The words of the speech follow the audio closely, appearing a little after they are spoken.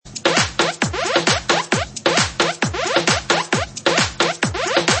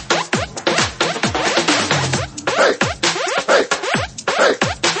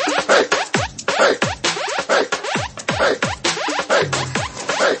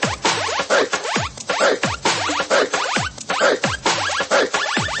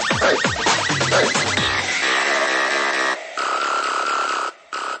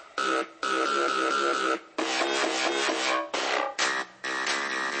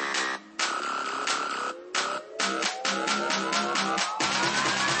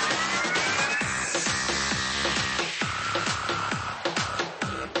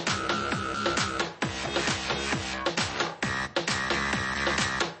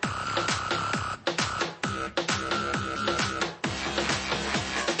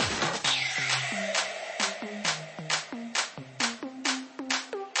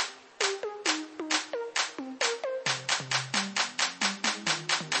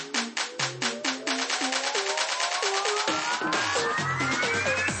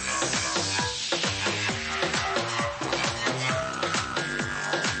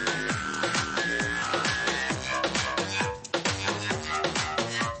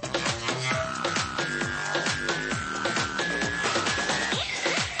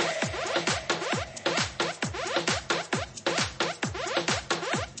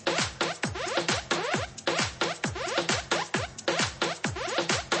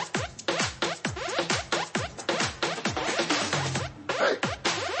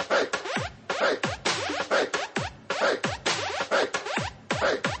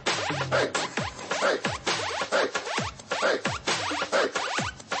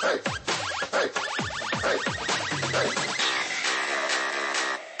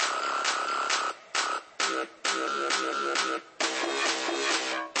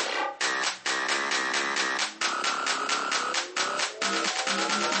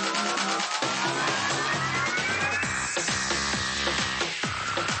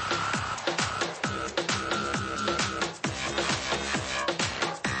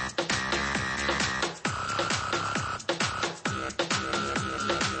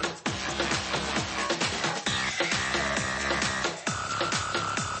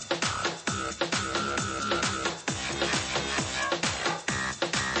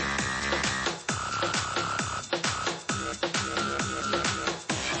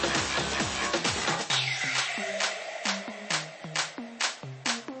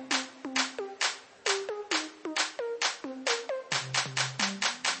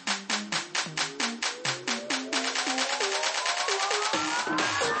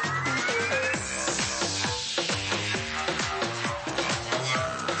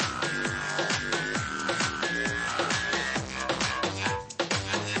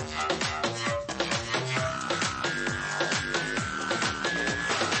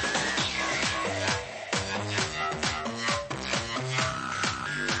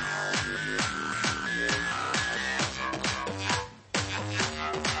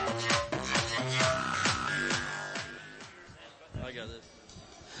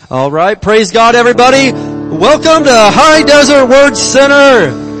All right, praise God, everybody. Welcome to High Desert Word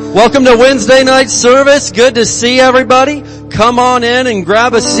Center. Welcome to Wednesday night service. Good to see everybody. Come on in and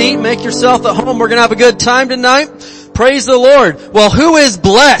grab a seat. Make yourself at home. We're going to have a good time tonight. Praise the Lord. Well, who is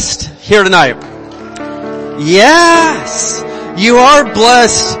blessed here tonight? Yes, you are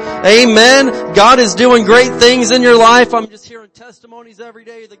blessed. Amen. God is doing great things in your life. I'm just hearing testimonies every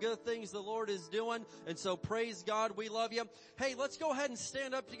day, the good things the Lord is doing. And so praise God. We love you. Hey, let's go ahead and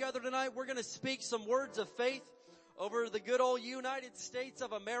stand up together tonight. We're going to speak some words of faith over the good old United States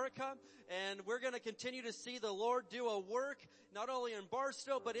of America. And we're going to continue to see the Lord do a work, not only in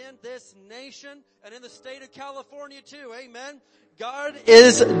Barstow, but in this nation and in the state of California too. Amen. God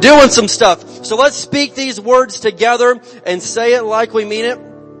is doing some stuff. So let's speak these words together and say it like we mean it.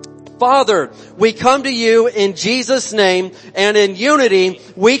 Father, we come to you in Jesus' name, and in unity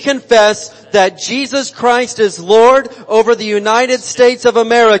we confess that Jesus Christ is Lord over the United States of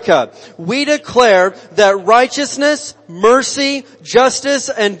America. We declare that righteousness, mercy, justice,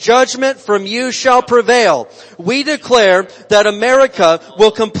 and judgment from you shall prevail. We declare that America will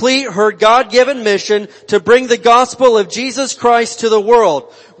complete her God-given mission to bring the gospel of Jesus Christ to the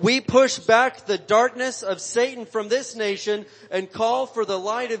world. We push back the darkness of Satan from this nation and call for the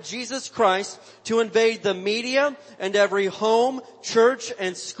light of Jesus Christ to invade the media and every home, church,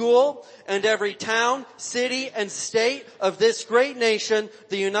 and school, and every town, city, and state of this great nation,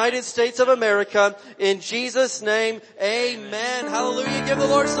 the United States of America. In Jesus' name, amen. Hallelujah. Give the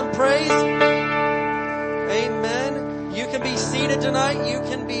Lord some praise. Amen. You can be seated tonight. You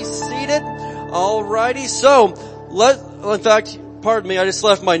can be seated. Alrighty. So, in fact, pardon me, I just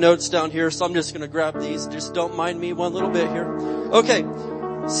left my notes down here, so I'm just going to grab these. Just don't mind me one little bit here. Okay,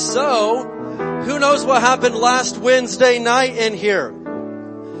 so who knows what happened last Wednesday night in here?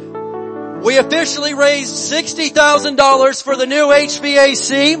 We officially raised $60,000 for the new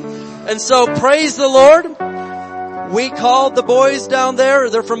HVAC, and so praise the Lord. We called the boys down there.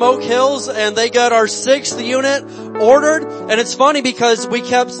 They're from Oak Hills, and they got our 6th unit ordered. And it's funny because we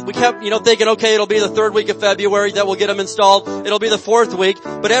kept, thinking, okay, it'll be the 3rd week of February that we'll get them installed. It'll be the 4th week.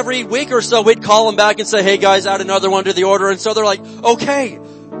 But every week or so, we'd call them back and say, hey guys, add another one to the order. And so they're like, okay,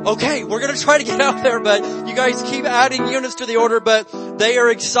 we're going to try to get out there, but you guys keep adding units to the order. But they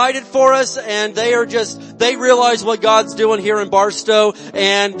are excited for us, and they realize what God's doing here in Barstow,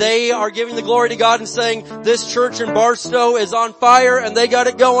 and they are giving the glory to God and saying this church in Barstow is on fire and they got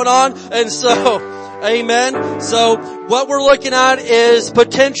it going on. And so, amen. So what we're looking at is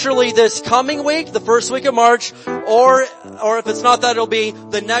potentially this coming week, the 1st week of March, or if it's not that, it'll be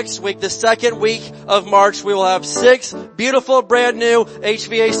the next week, the 2nd week of March. We will have 6 beautiful brand new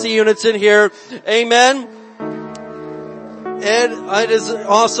HVAC units in here. Amen. It is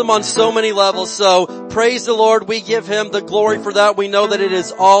awesome on so many levels. So praise the Lord. We give Him the glory for that. We know that it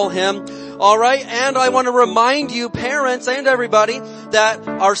is all Him. All right. And I want to remind you, parents and everybody, that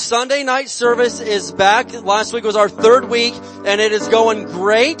our Sunday night service is back. Last week was our 3rd week, and it is going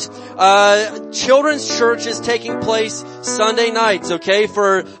great. Children's church is taking place Sunday nights, okay,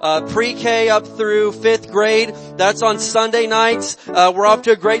 for pre-K up through 5th grade. That's on Sunday nights. We're off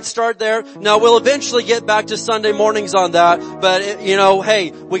to a great start there. Now, we'll eventually get back to Sunday mornings on that, but,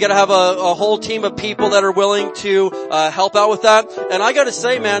 hey, we gotta have a whole team of people that are willing to help out with that. And I gotta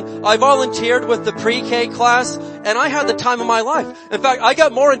say, man, I volunteered with the pre-K class, and I had the time of my life. In fact, I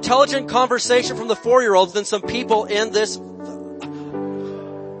got more intelligent conversation from the 4-year-olds than some people in this.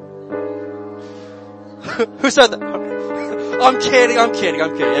 Who said that? I'm kidding.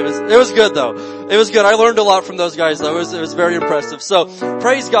 It was good though. It was good. I learned a lot from those guys though. It was very impressive. So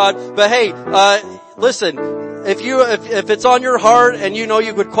praise God. But hey, listen. If it's on your heart and you know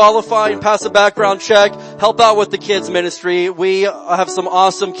you could qualify and pass a background check, help out with the kids ministry. We have some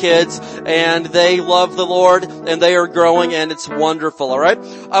awesome kids, and they love the Lord, and they are growing, and it's wonderful. All right.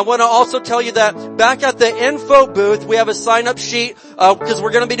 I want to also tell you that back at the info booth, we have a sign-up sheet because we're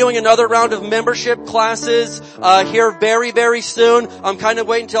going to be doing another round of membership classes here very, very soon. I'm kind of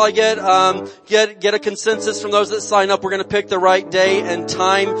waiting until I get a consensus from those that sign up. We're going to pick the right day and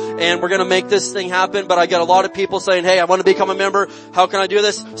time, and we're going to make this thing happen. But I got a lot of people saying, hey, I want to become a member. How can I do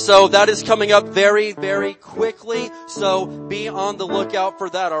this? So that is coming up very, very quickly. So be on the lookout for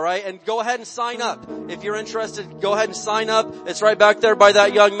that, all right? And go ahead and sign up. If you're interested, go ahead and sign up. It's right back there by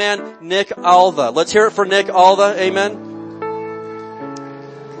that young man, Nick Alva. Let's hear it for Nick Alva. Amen.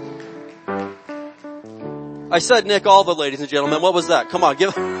 I said Nick Alva, ladies and gentlemen. What was that? Come on,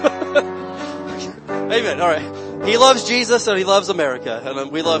 give Amen. All right. He loves Jesus and he loves America,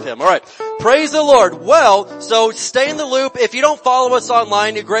 and we love him. All right. Praise the Lord. Well, so stay in the loop. If you don't follow us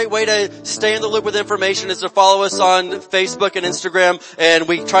online, a great way to stay in the loop with information is to follow us on Facebook and Instagram, and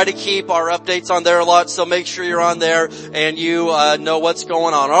we try to keep our updates on there a lot, so make sure you're on there and you know what's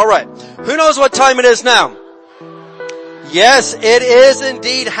going on. All right. Who knows what time it is now? Yes, it is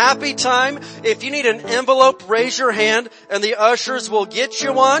indeed happy time. If you need an envelope, raise your hand and the ushers will get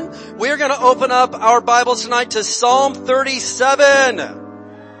you one. We're going to open up our Bibles tonight to Psalm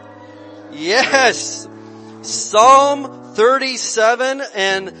 37. Yes, Psalm 37,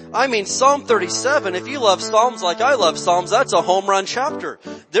 and I mean Psalm 37, if you love Psalms like I love Psalms, that's a home run chapter.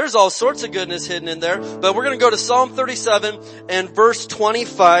 There's all sorts of goodness hidden in there, but we're going to go to Psalm 37 and verse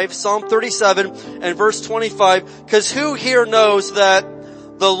 25, Psalm 37 and verse 25, because who here knows that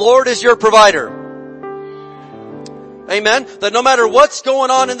the Lord is your provider? Amen? That no matter what's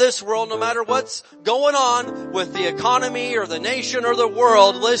going on in this world, no matter what's going on with the economy or the nation or the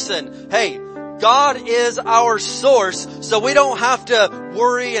world, listen, hey, God is our source, so we don't have to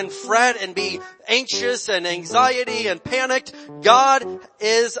worry and fret and be anxious and anxiety and panicked. God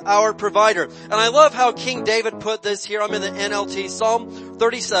is our provider. And I love how King David put this here. I'm in the NLT, Psalm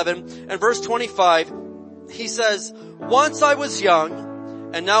 37 and verse 25. He says, "Once I was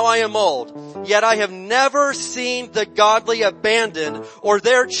young, and now I am old, yet I have never seen the godly abandoned or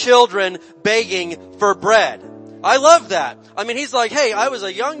their children begging for bread." I love that. I mean, he's like, hey, I was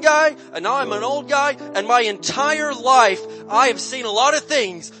a young guy, and now I'm an old guy, and my entire life, I have seen a lot of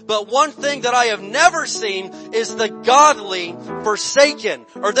things, but one thing that I have never seen is the godly forsaken,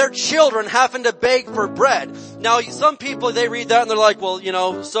 or their children having to beg for bread. Now, some people, they read that and they're like, well, you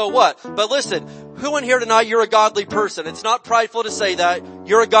know, so what? But listen, who in here tonight, you're a godly person? It's not prideful to say that.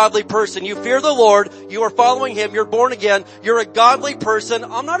 You're a godly person. You fear the Lord. You are following Him. You're born again. You're a godly person.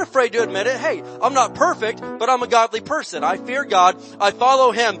 I'm not afraid to admit it. Hey, I'm not perfect, but I'm a godly person. I fear God. I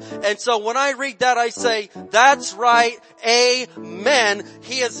follow Him. And so when I read that, I say, that's right. Amen.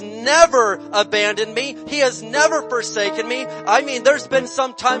 He has never abandoned me. He has never forsaken me. I mean, there's been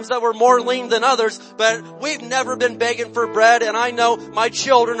some times that were more lean than others, but we've never been begging for bread, and I know my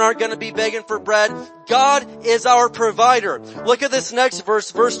children aren't going to be begging for bread. God is our provider. Look at this next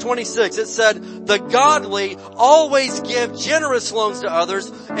verse, verse 26. It said, "The godly always give generous loans to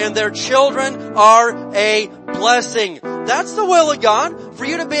others, and their children are a blessing." That's the will of God, for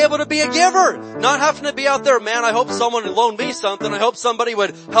you to be able to be a giver. Not having to be out there, man, I hope someone would loan me something. I hope somebody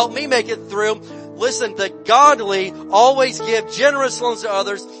would help me make it through. Listen, the godly always give generous loans to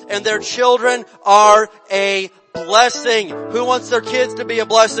others, and their children are a blessing. Who wants their kids to be a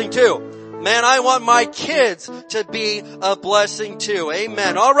blessing too? Man, I want my kids to be a blessing too.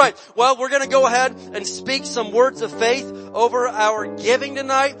 Amen. All right. Well, we're going to go ahead and speak some words of faith over our giving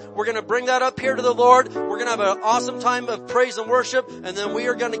tonight. We're going to bring that up here to the Lord. We're going to have an awesome time of praise and worship, and then we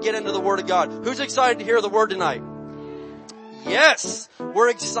are going to get into the Word of God. Who's excited to hear the Word tonight? Yes, we're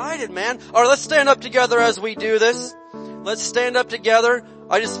excited, man. All right, let's stand up together as we do this. Let's stand up together.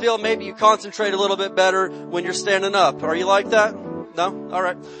 I just feel maybe you concentrate a little bit better when you're standing up. Are you like that? No? All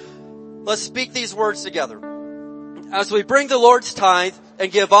right. Let's speak these words together. As we bring the Lord's tithe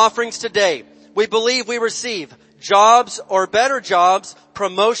and give offerings today, we believe we receive jobs or better jobs,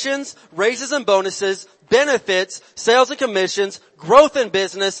 promotions, raises and bonuses, benefits, sales and commissions, growth in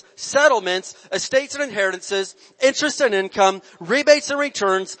business, settlements, estates and inheritances, interest and income, rebates and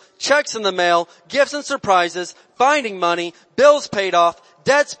returns, checks in the mail, gifts and surprises, finding money, bills paid off,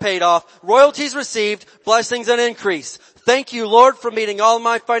 debts paid off, royalties received, blessings and increase. Thank you, Lord, for meeting all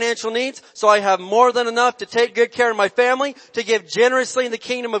my financial needs, so I have more than enough to take good care of my family, to give generously in the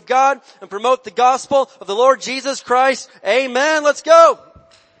kingdom of God, and promote the gospel of the Lord Jesus Christ. Amen. Let's go.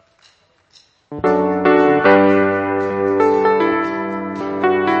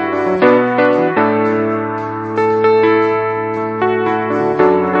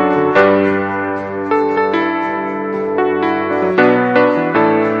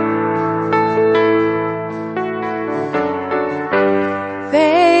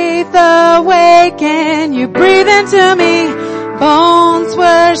 Awaken, you breathe into me. Bones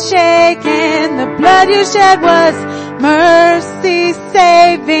were shaken. The blood you shed was mercy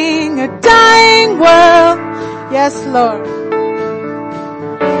saving a dying world. Yes, Lord.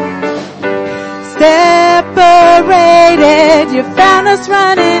 Separated, you found us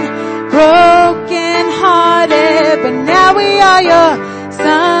running, broken hearted, but now we are your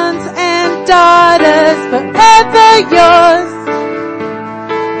sons and daughters, forever yours.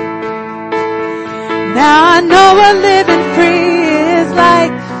 Now I know what living free is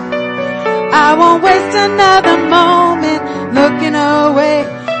like. I won't waste another moment looking away,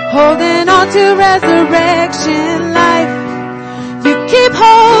 holding on to resurrection life. You keep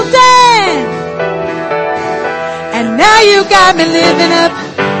holding, and now you got me living up,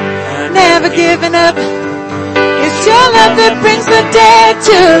 never giving up. It's your love that brings the dead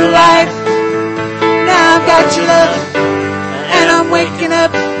to life. Now I've got your love, and I'm waking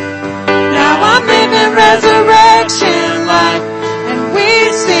up. Now I'm living resurrection life, and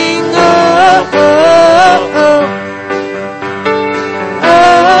we sing, oh, oh, oh,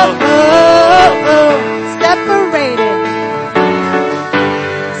 oh, oh, oh.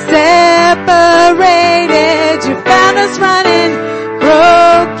 Separated, you found us running,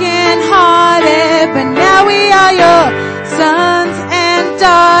 broken hearted, but now we are your sons and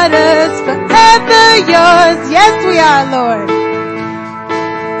daughters, forever yours. Yes, we are, Lord.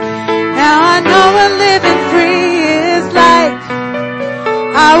 Now I know what living free is like.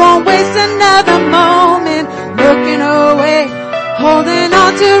 I won't waste another moment looking away, holding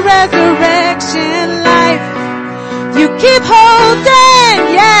on to resurrection life. You keep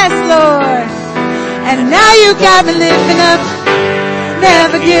holding, yes, Lord. And now you got me lifting up,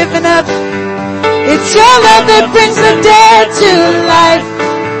 never giving up. It's your love that brings the dead to life.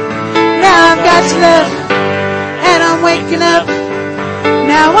 Now I've got your love, and I'm waking up.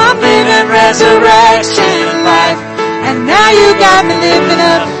 Now I'm living resurrection life. And now you got me living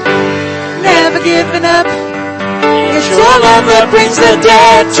up, never giving up. It's your love that brings the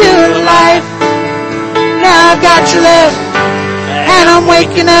dead to life. Now I've got your love, and I'm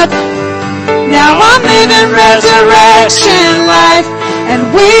waking up. Now I'm living resurrection life, and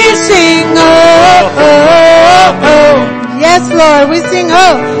we sing, oh, oh, oh. Yes, Lord, we sing, oh,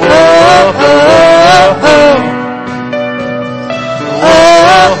 oh, oh, oh.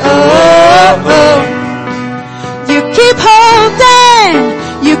 Oh, oh, oh. You keep holding,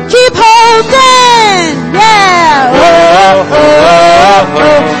 you keep holding, yeah. Oh, oh,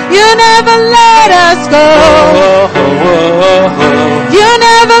 oh. You never let us go. You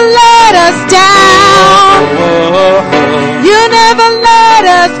never let us down. You never let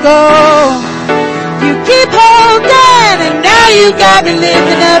us go. You keep holding, and now you got me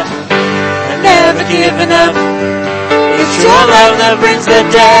living up, never giving up. It's your love that brings the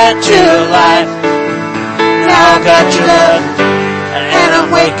dead to life. Now I've got your love, and I'm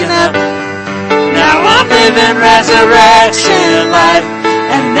waking up. Now I'm living resurrection life.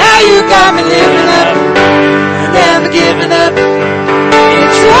 And now you got me living up, never giving up.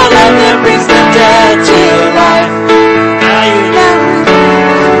 It's your love that brings the dead to life. Now you got me,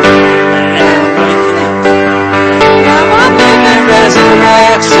 and I'm waking up. Now I'm living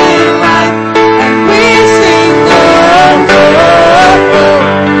resurrection life, and we sing, oh, oh, oh,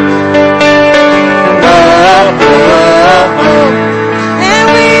 oh, oh, oh. And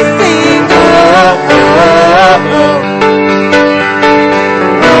we sing, oh, oh, oh.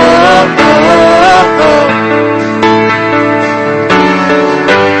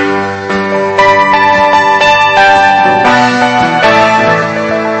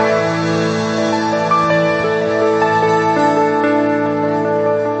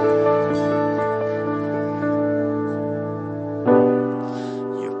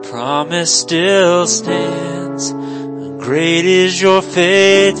 Still stands. Great is your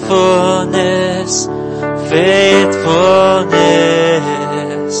faithfulness,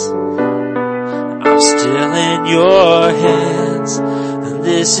 faithfulness. I'm still in your hands, and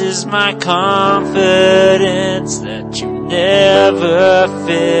this is my confidence that you never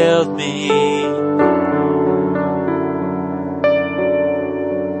failed me.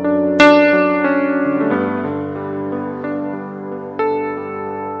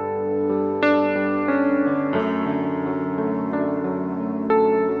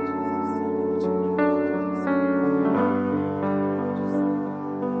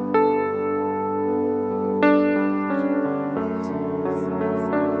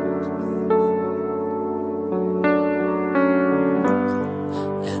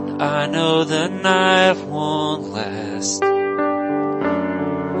 I know the night won't last.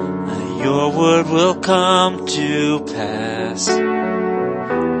 Your word will come to pass.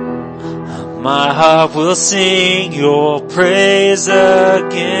 My heart will sing your praise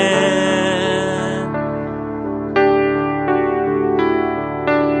again.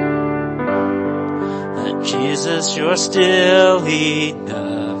 And Jesus, you're still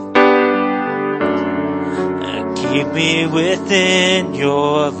enough. And keep me within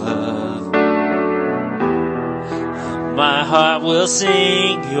your love. My heart will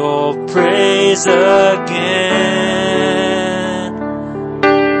sing your praise again.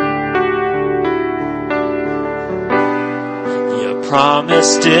 Your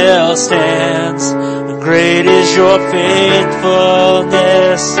promise still stands. Great is your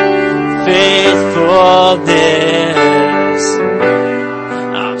faithfulness.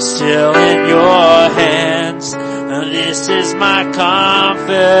 I'm still in your hands. This is my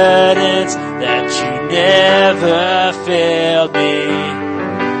confidence that you never failed me.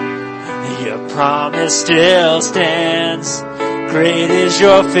 Your promise still stands. Great is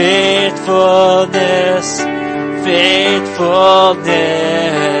your faithfulness.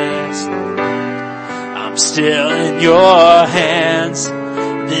 I'm still in your hands.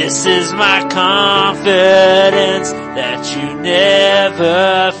 This is my confidence that you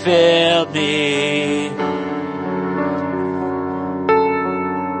never failed me.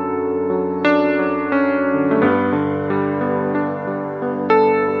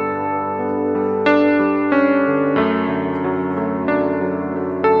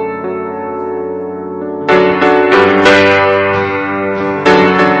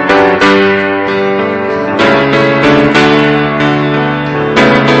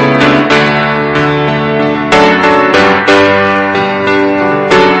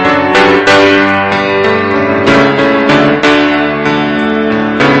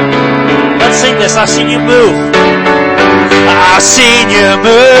 I've seen you move. I've seen you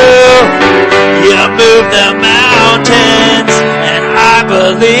move. You move the mountains, and I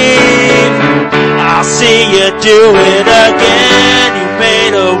believe I'll see you do it again. You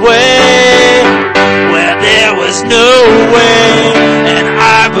made a way where there was no way, and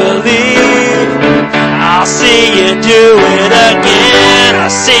I believe I'll see you do it again. I've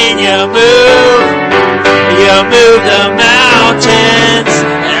seen you move. You move the mountains,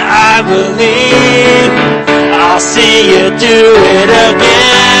 I believe I'll see you do it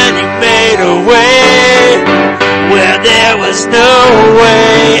again. You made a way where there was no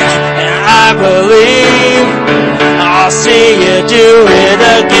way, and I believe I'll see you do it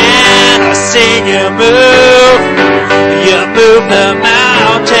again. I've seen you move. You move the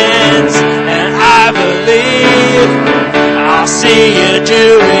mountains, and I believe I'll see you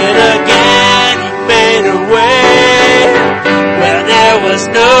do it again. You made a way where there was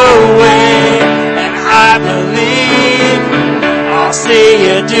no way, and I believe I'll see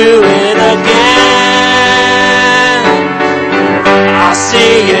you do it again. I'll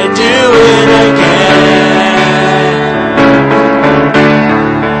see you do it again.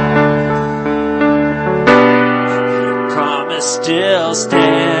 Your promise still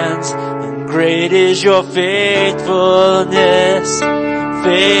stands, and great is your faithfulness.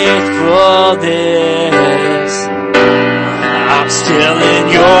 I'm still in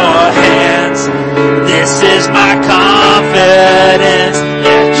your hands. This is my confidence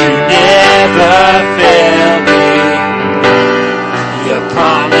that you never failed me. Your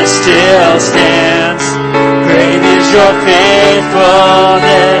promise still stands. Great is your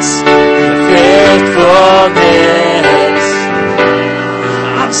faithfulness.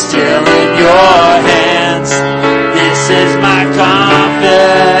 I'm still in your hands. This is my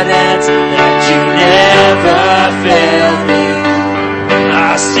confidence that you never failed me.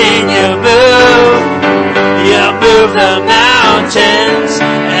 I've seen you move. You move the mountains,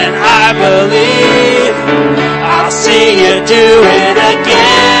 and I believe I'll see you do it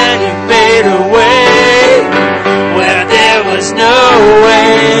again. You made a way where there was no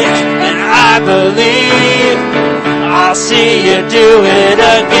way, and I believe I'll see you do it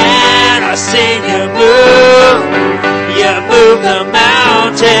again. I've seen you move. You move the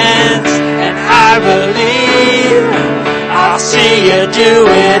mountains, and I believe I'll see you do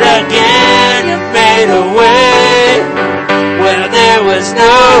it again. You made a way where there was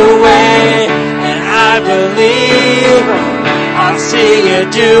no way, and I believe I'll see you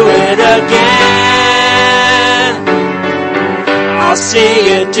do it again. I'll see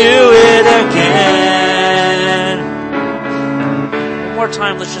you do it again. One more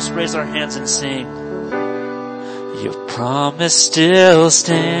time, let's just raise our hands and sing. Your promise still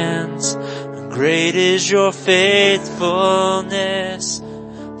stands. Great is your faithfulness.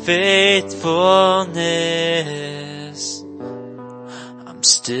 I'm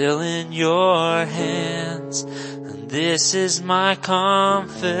still in your hands, and this is my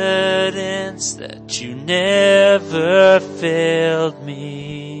confidence that you never failed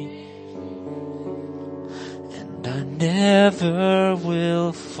me, and I never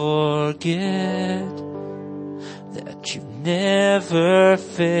will forget that you never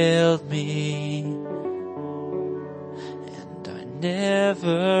failed me, and I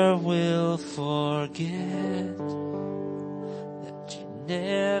never will forget that you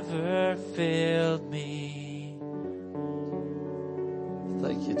never failed me.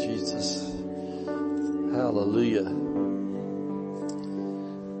 Thank you, Jesus. Hallelujah.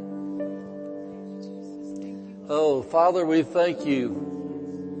 Oh, Father, we thank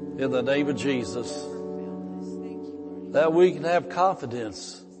you in the name of Jesus that we can have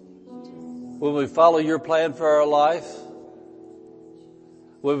confidence when we follow your plan for our life,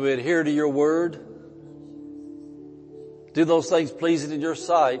 when we adhere to your word, do those things pleasing in your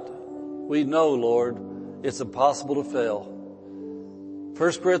sight, we know, Lord, it's impossible to fail.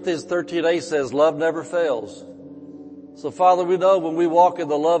 1 Corinthians 13:8 says, love never fails. So Father, we know when we walk in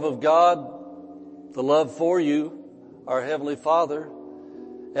the love of God, the love for you, our Heavenly Father,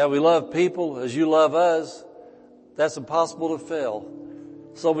 and we love people as you love us, that's impossible to fail.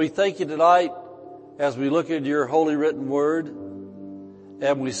 So we thank you tonight as we look into your holy written word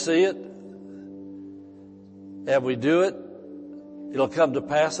and we see it and we do it. It'll come to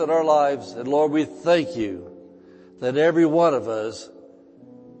pass in our lives. And Lord, we thank you that every one of us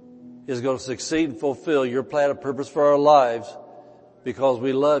is going to succeed and fulfill your plan and purpose for our lives because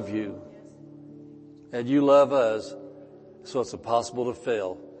we love you and you love us. So it's impossible to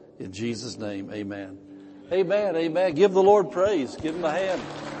fail. In Jesus' name, amen. Amen, amen. Give the Lord praise. Give him a hand.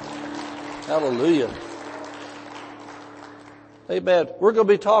 Hallelujah. Amen. We're going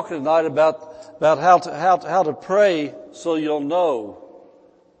to be talking tonight about how to pray so you'll know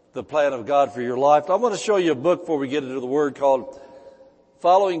the plan of God for your life. I want to show you a book before we get into the Word called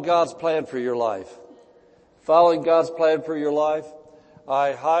Following God's Plan for Your Life. Following God's Plan for Your Life.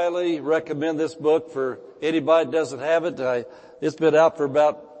 I highly recommend this book for anybody that doesn't have it. It's been out for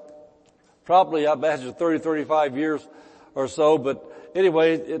about probably, I imagine, 30, 35 years or so. But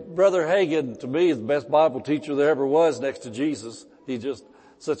anyway, Brother Hagin, to me, is the best Bible teacher there ever was next to Jesus. He's just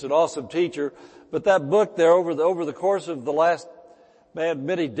such an awesome teacher. But that book there, over the course of the last,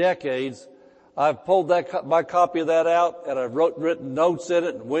 many decades, I've pulled my copy of that out, and I've written notes in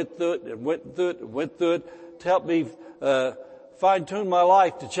it, and went through it to help me fine-tune my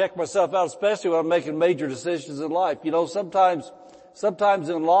life, to check myself out, especially when I'm making major decisions in life. You know, sometimes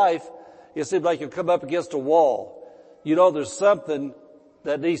in life, it seems like you come up against a wall. You know there's something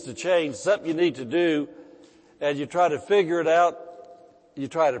that needs to change, something you need to do, and you try to figure it out, you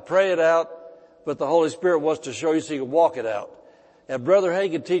try to pray it out, but the Holy Spirit wants to show you so you can walk it out. And Brother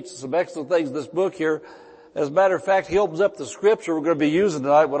Hagin teaches some excellent things in this book here. As a matter of fact, he opens up the scripture we're going to be using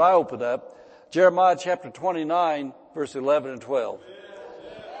tonight when I open up. Jeremiah chapter 29, verse 11 and 12.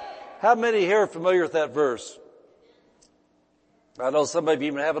 How many here are familiar with that verse? I know some of you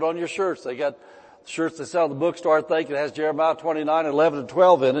even have it on your shirts. They got shirts they sell in the bookstore, I think. It has Jeremiah 29, 11 and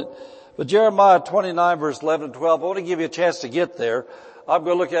 12 in it. But Jeremiah 29, verse 11 and 12, I want to give you a chance to get there. I'm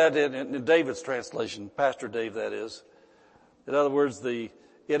going to look at it in David's translation, Pastor Dave, that is. In other words, the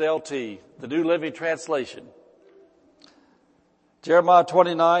NLT, the New Living Translation. Jeremiah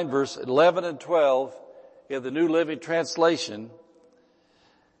 29, verse 11 and 12 in the New Living Translation.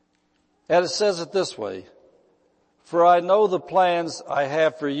 And it says it this way. For I know the plans I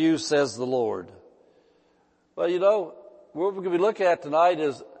have for you, says the Lord. Well, you know, what we're going to be looking at tonight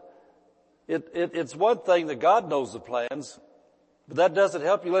is it's one thing that God knows the plans, but that doesn't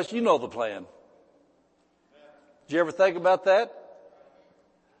help you unless you know the plan. Did you ever think about that?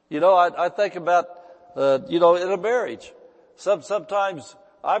 You know, I think about, in a marriage. Sometimes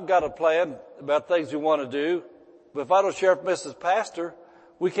I've got a plan about things we want to do, but if I don't share it with Mrs. Pastor,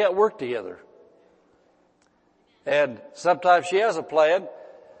 we can't work together. And sometimes she has a plan.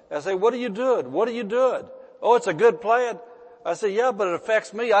 I say, what are you doing? What are you doing? Oh, it's a good plan. I say, yeah, but it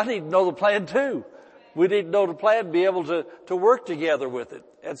affects me. I need to know the plan too. We need to know the plan and be able to work together with it.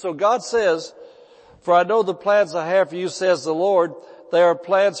 And so God says, for I know the plans I have for you, says the Lord, they are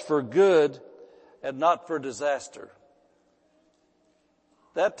plans for good and not for disaster.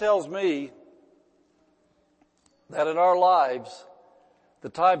 That tells me that in our lives, the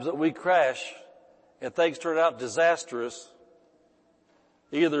times that we crash and things turn out disastrous,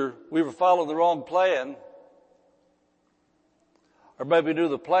 either we were following the wrong plan, or maybe we knew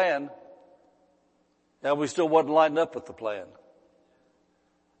the plan and we still wasn't lined up with the plan.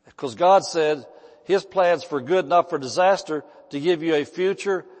 Because God said His plan's for good, not for disaster, to give you a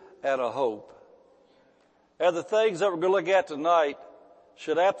future and a hope. And the things that we're going to look at tonight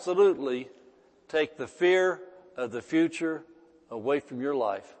should absolutely take the fear of the future away from your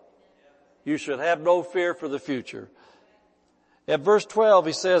life. You should have no fear for the future. At verse 12,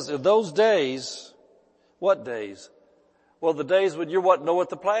 he says, in those days, what days? Well, the days when you want to know what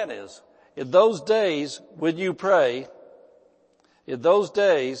the plan is. In those days when you pray,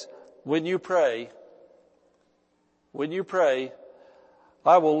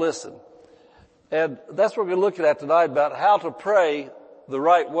 I will listen. And that's what we're looking at tonight, about how to pray the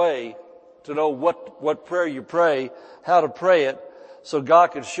right way, to know what prayer you pray, how to pray it, so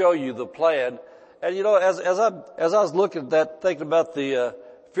God can show you the plan. And you know, as I was looking at that, thinking about the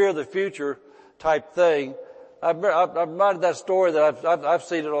fear of the future type thing, I'm reminded of that story that I've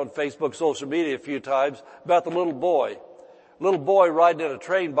seen it on Facebook, social media a few times about the little boy. Little boy riding in a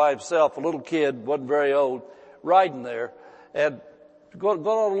train by himself, a little kid, wasn't very old, riding there and going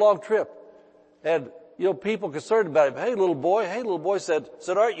on a long trip. And, people concerned about him. Hey, little boy said,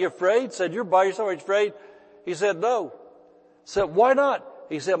 aren't you afraid? Said, you're by yourself, aren't you afraid? He said, no. Said, why not?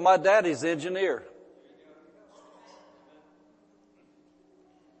 He said, my daddy's the engineer.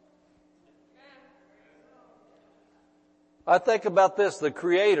 I think about this, the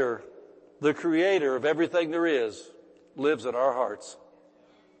creator of everything there is lives in our hearts.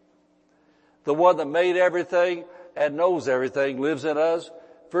 The one that made everything and knows everything lives in us.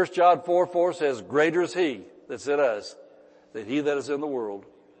 1 John 4:4 says, greater is he that's in us than he that is in the world.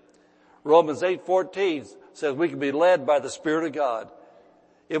 Romans 8:14 says we can be led by the Spirit of God.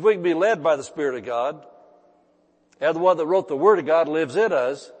 If we can be led by the Spirit of God, and the one that wrote the Word of God lives in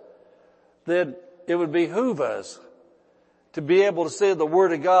us, then it would behoove us to be able to say the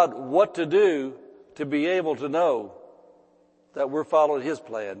Word of God what to do, to be able to know that we're following His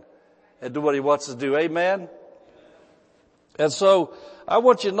plan and do what He wants us to do. Amen? And so, I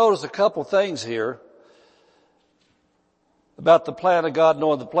want you to notice a couple things here about the plan of God,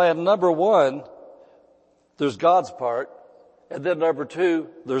 knowing the plan. Number one, there's God's part. And then number two,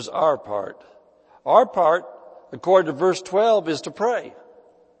 there's our part. Our part, according to verse 12, is to pray.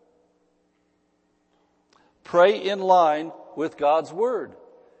 Pray in line with God's Word.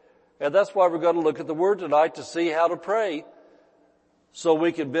 And that's why we're going to look at the Word tonight to see how to pray so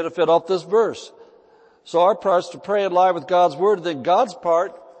we can benefit off this verse. So our part is to pray in line with God's Word. And then God's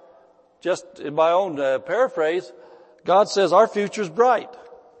part, just in my own paraphrase, God says our future's bright.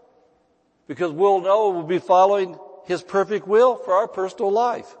 Because we'll know we'll be following His perfect will for our personal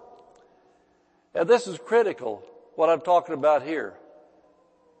life. And this is critical, what I'm talking about here.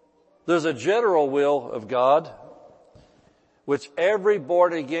 There's a general will of God, which every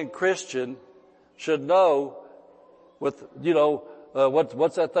born-again Christian should know with,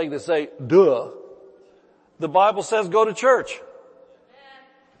 what's that thing they say? Duh. The Bible says go to church.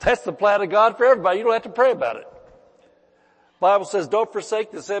 That's the plan of God for everybody. You don't have to pray about it. Bible says don't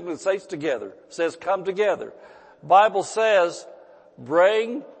forsake the assembly of the saints together. It says come together. Bible says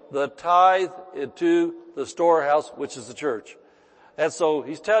bring the tithe into the storehouse, which is the church. And so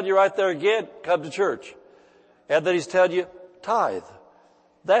He's telling you right there again, come to church. And then He's telling you, tithe.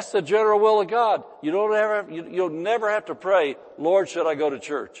 That's the general will of God. You'll never have to pray, Lord, should I go to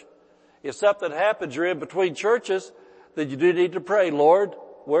church? If something happens, you're in between churches, then you do need to pray, Lord,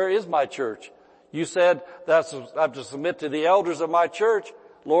 where is my church? You said that I'm to submit to the elders of my church.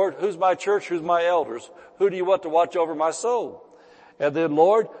 Lord, who's my church? Who's my elders? Who do you want to watch over my soul? And then,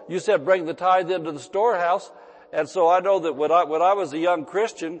 Lord, you said bring the tithe into the storehouse. And so I know that when I was a young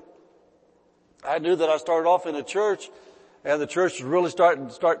Christian, I knew that I started off in a church, and the church was really starting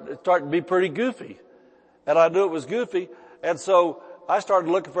to be pretty goofy. And I knew it was goofy. And so I started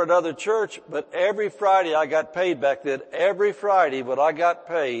looking for another church, but every Friday I got paid back then. Every Friday when I got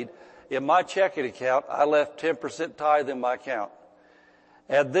paid, in my checking account, I left 10% tithe in my account.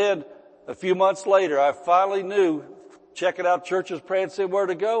 And then a few months later, I finally knew, checking out churches, praying, seeing where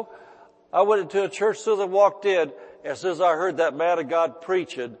to go. I went into a church. As soon as I walked in, as soon as I heard that man of God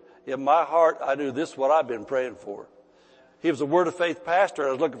preaching, in my heart, I knew this is what I've been praying for. He was a Word of Faith pastor.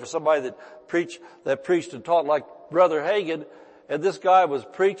 I was looking for somebody that preached and taught like Brother Hagin. And this guy was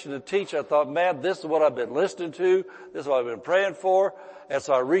preaching and teaching. I thought, man, this is what I've been listening to. This is what I've been praying for. And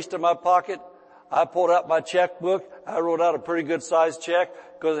so I reached in my pocket. I pulled out my checkbook. I wrote out a pretty good sized check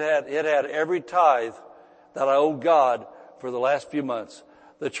because it had every tithe that I owed God for the last few months.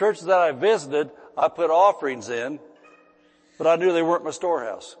 The churches that I visited, I put offerings in, but I knew they weren't my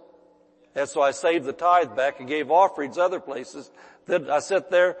storehouse. And so I saved the tithe back and gave offerings other places. Then I sat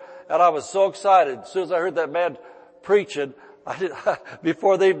there and I was so excited. As soon as I heard that man preaching,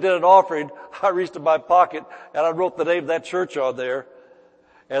 before they did an offering, I reached in my pocket and I wrote the name of that church on there.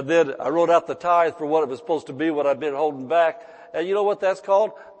 And then I wrote out the tithe for what it was supposed to be, what I'd been holding back. And you know what that's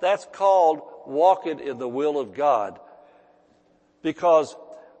called? That's called walking in the will of God. Because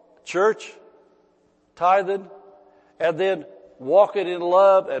church, tithing, and then walking in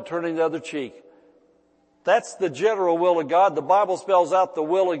love and turning the other cheek. That's the general will of God. The Bible spells out the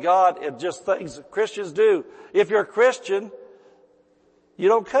will of God in just things that Christians do. If you're a Christian, you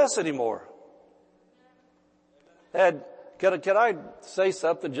don't cuss anymore. And can I say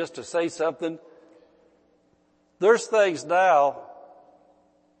something just to say something? There's things now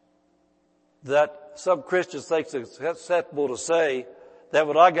that some Christians think it's acceptable to say that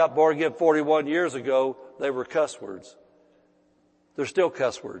when I got born again 41 years ago, they were cuss words. They're still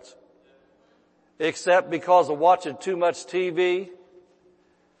cuss words. except because of watching too much TV,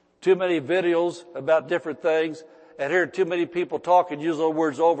 too many videos about different things, and hearing too many people talk and use those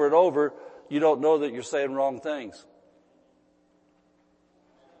words over and over, you don't know that you're saying wrong things.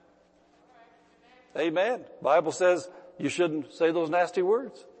 Amen. Bible says you shouldn't say those nasty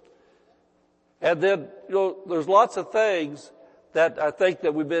words. And then, there's lots of things that I think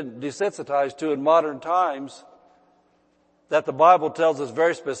that we've been desensitized to in modern times that the Bible tells us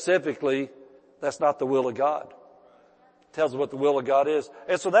very specifically that's not the will of God. It tells us what the will of God is.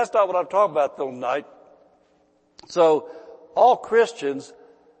 And so that's not what I'm talking about tonight. So all Christians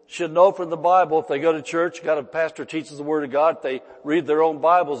should know from the Bible, if they go to church, got a pastor teaches the Word of God, if they read their own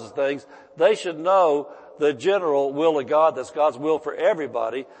Bibles and things, they should know the general will of God, that's God's will for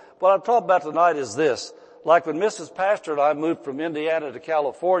everybody. What I'm talking about tonight is this. Like when Mrs. Pastor and I moved from Indiana to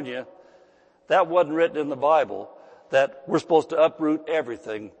California, that wasn't written in the Bible, that we're supposed to uproot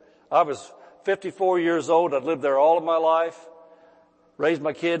everything. I was 54 years old. I'd lived there all of my life, raised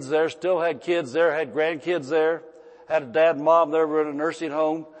my kids there, still had kids there, had grandkids there, had a dad and mom there, were in a nursing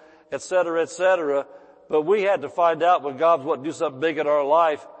home, et cetera, et cetera. But we had to find out when God wanted to do something big in our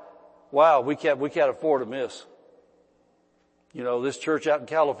life, wow, we can't afford to miss. This church out in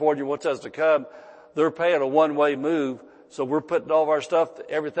California wants us to come. They're paying a one-way move, so we're putting all of our stuff,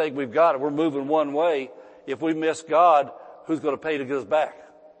 everything we've got, and we're moving one way. If we miss God, who's going to pay to get us back?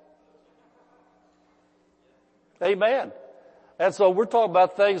 Amen. And so we're talking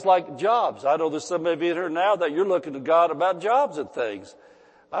about things like jobs. I know there's some of you here now that you're looking to God about jobs and things.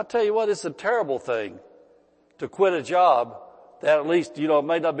 I tell you what, it's a terrible thing to quit a job that at least, it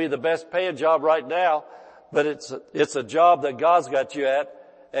may not be the best paying job right now, but it's a job that God's got you at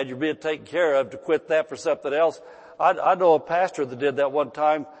and you're being taken care of, to quit that for something else. I know a pastor that did that one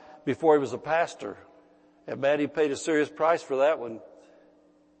time before he was a pastor. And man, he paid a serious price for that one.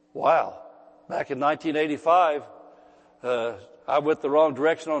 Wow. Back in 1985, I went the wrong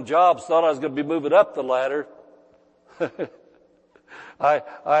direction on jobs, thought I was going to be moving up the ladder.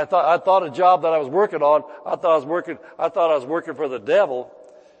 I thought a job that I was working on, I thought I was working for the devil.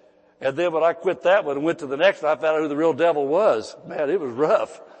 And then when I quit that one and went to the next one, I found out who the real devil was. Man, it was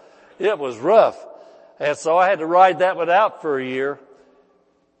rough. It was rough. And so I had to ride that one out for a year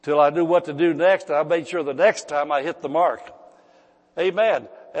till I knew what to do next. And I made sure the next time I hit the mark. Amen.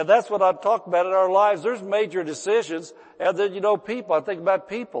 And that's what I'm talking about in our lives. There's major decisions. And then, people, I think about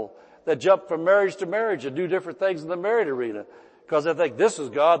people that jump from marriage to marriage and do different things in the married arena. Because they think, this is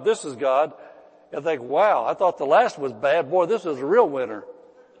God, this is God. And think, wow, I thought the last was bad. Boy, this is a real winner.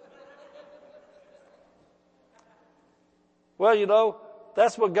 Well,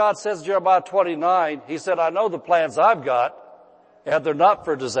 that's what God says in Jeremiah 29. He said, I know the plans I've got, and they're not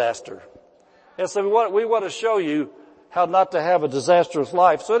for disaster. And so we want to show you how not to have a disastrous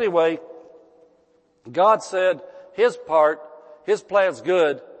life. So anyway, God said His part, His plan's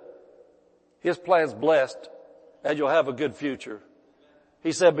good, His plan's blessed, and you'll have a good future.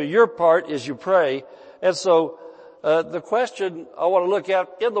 He said, but your part is you pray. And so the question I want to look at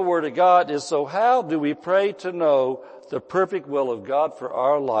in the Word of God is, so how do we pray to know the perfect will of God for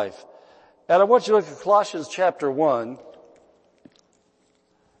our life? And I want you to look at Colossians chapter 1.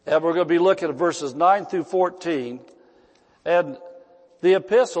 And we're going to be looking at verses 9 through 14. And the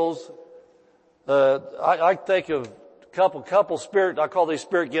epistles, I think of couple spirit, I call these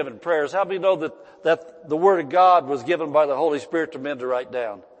spirit-given prayers. How many know that the Word of God was given by the Holy Spirit to men to write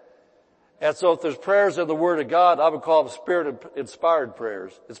down? And so if there's prayers in the Word of God, I would call them spirit-inspired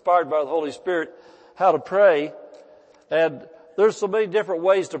prayers, inspired by the Holy Spirit, how to pray. And there's so many different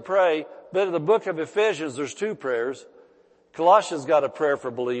ways to pray, but in the book of Ephesians, there's 2 prayers. Colossians got a prayer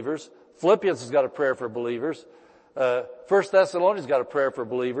for believers. Philippians has got a prayer for believers. 1 Thessalonians got a prayer for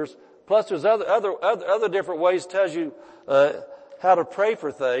believers. Plus there's other different ways tells you, how to pray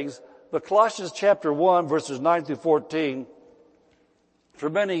for things. But Colossians chapter 1 verses 9 through 14, for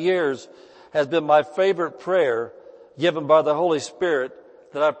many years has been my favorite prayer given by the Holy Spirit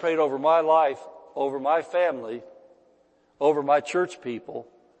that I've prayed over my life, over my family, over my church people,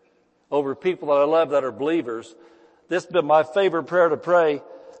 over people that I love that are believers. This has been my favorite prayer to pray,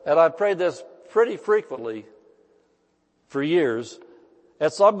 and I've prayed this pretty frequently for years.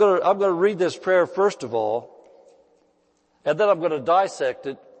 And so I'm going to read this prayer first of all, and then I'm going to dissect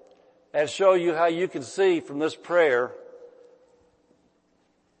it and show you how you can see from this prayer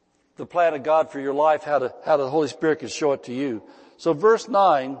the plan of God for your life, how the Holy Spirit can show it to you. So verse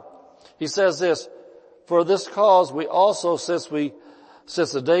 9, he says this, for this cause we also, since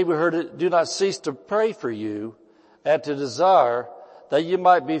the day we heard it, do not cease to pray for you and to desire that you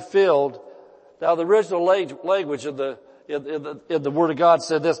might be filled. Now the original language in in the Word of God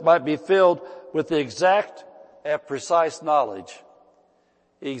said this, might be filled with the exact and precise knowledge.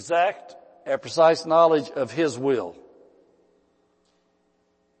 Exact and precise knowledge of His will.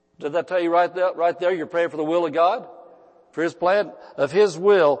 Did that tell you right there? You're praying for the will of God? For His plan of His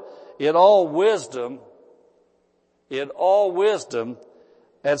will in all wisdom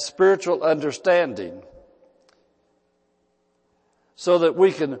and spiritual understanding, so that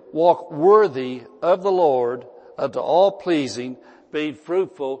we can walk worthy of the Lord unto all pleasing, being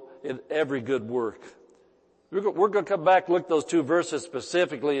fruitful in every good work. We're going to come back and look at those two verses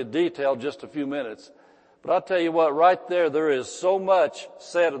specifically in detail in just a few minutes. But I'll tell you what, right there is so much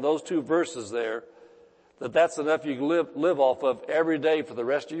said in those two verses there that's enough you can live off of every day for the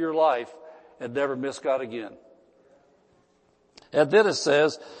rest of your life and never miss God again. And then it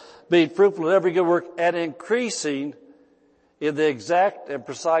says, being fruitful in every good work and increasing in the exact and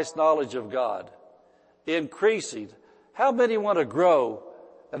precise knowledge of God. Increasing. How many want to grow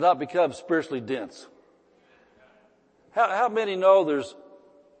and not become spiritually dense? How many know there's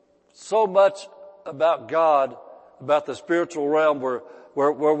so much about God, about the spiritual realm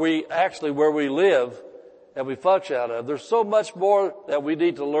where we live and we function out of? There's so much more that we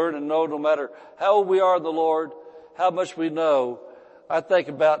need to learn and know, no matter how old we are in the Lord, how much we know. I think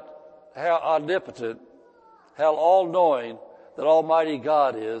about how omnipotent, how all-knowing that Almighty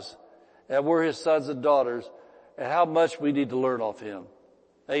God is, and we're His sons and daughters, and how much we need to learn of Him.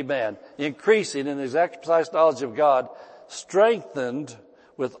 Amen. Increasing in the exact precise knowledge of God, strengthened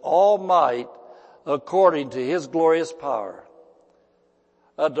with all might according to His glorious power,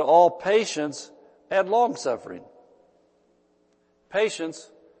 unto all patience and long-suffering. Patience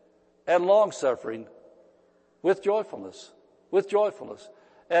and long-suffering with joyfulness. With joyfulness.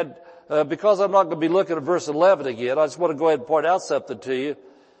 And because I'm not going to be looking at verse 11 again, I just want to go ahead and point out something to you.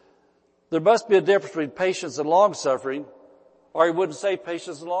 There must be a difference between patience and long-suffering, or he wouldn't say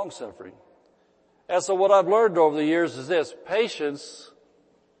patience and long-suffering. And so what I've learned over the years is this: patience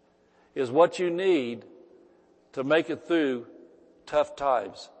is what you need to make it through tough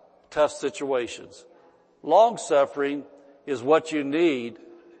times, tough situations. Long-suffering is what you need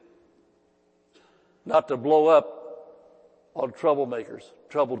not to blow up on troublemakers,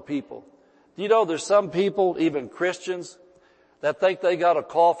 troubled people. Do you know there's some people, even Christians, that think they got a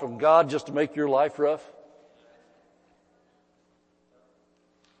call from God just to make your life rough?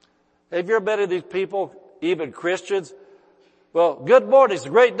 Have you ever met any of these people, even Christians? Well, good morning, it's a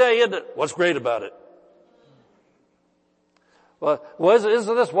great day, isn't it? What's great about it? Well,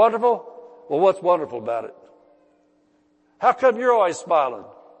 isn't this wonderful? Well, what's wonderful about it? How come you're always smiling?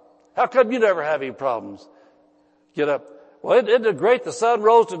 How come you never have any problems? Get up. Well, isn't it great the sun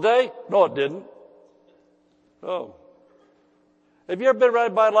rose today? No, it didn't. Oh. Have you ever been around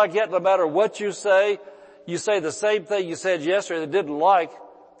anybody like that? No matter what you say the same thing you said yesterday they didn't like.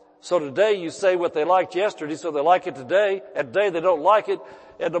 So today you say what they liked yesterday, so they like it today, and today they don't like it,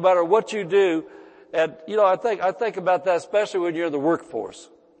 and no matter what you do, and I think about that especially when you're in the workforce.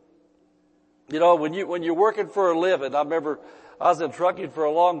 When you're working for a living, I remember I was in trucking for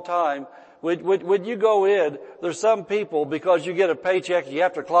a long time. When you go in, there's some people, because you get a paycheck, you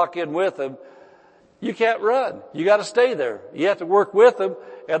have to clock in with them. You can't run. You got to stay there. You have to work with them,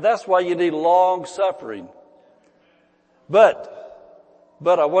 and that's why you need long suffering. But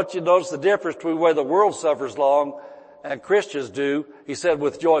I want you to notice the difference between where the world suffers long and Christians do. He said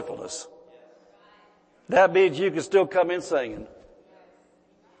with joyfulness. That means you can still come in singing.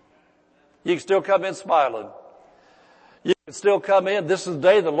 You can still come in smiling. You can still come in. This is the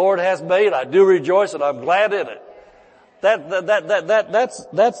day the Lord has made. I do rejoice and I'm glad in it.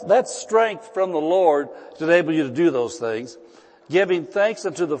 That's strength from the Lord to enable you to do those things. Giving thanks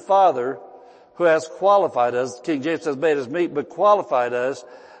unto the Father who has qualified us, King James says made us meet, but qualified us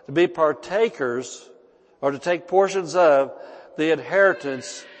to be partakers or to take portions of the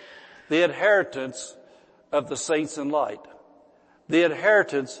inheritance of the saints in light. The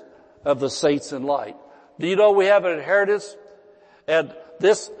inheritance of the saints in light. Do you know we have an inheritance? And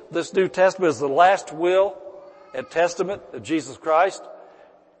this New Testament is the last will and testament of Jesus Christ.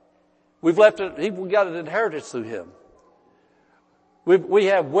 We got an inheritance through Him. We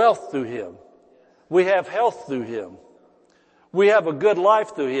have wealth through Him. We have health through Him. We have a good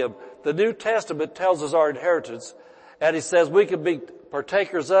life through Him. The New Testament tells us our inheritance, and He says we can be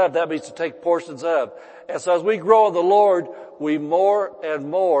partakers of, that means to take portions of. And so as we grow in the Lord, we more and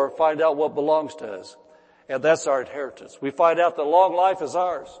more find out what belongs to us. And that's our inheritance. We find out that long life is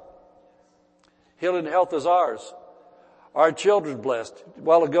ours. Healing and health is ours. Our children blessed. A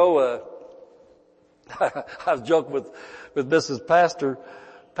while ago, I was joking with Mrs. Pastor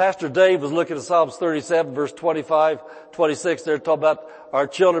Pastor Dave was looking at Psalms 37 verse 25, 26 there, talking about our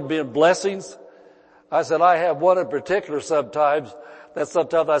children being blessings. I said, I have one in particular sometimes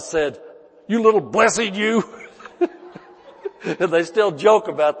I said, you little blessing you. And they still joke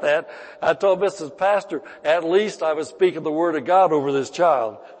about that. I told Mrs. Pastor, at least I was speaking the word of God over this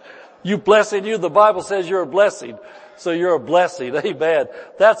child. You blessing you, the Bible says you're a blessing. So you're a blessing. Amen.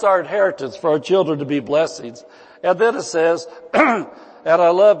 That's our inheritance for our children to be blessings. And then it says, and I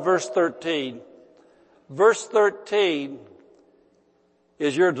love verse 13. Verse 13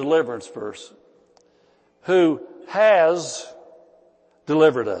 is your deliverance verse. Who has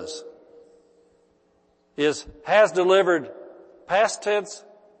delivered us. Is has delivered past tense,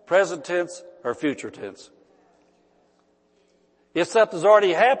 present tense, or future tense? If something's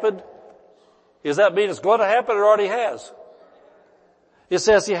already happened, does that mean it's going to happen or already has? It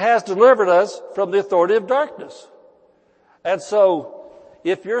says He has delivered us from the authority of darkness. And so,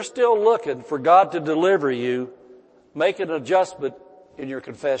 if you're still looking for God to deliver you, make an adjustment in your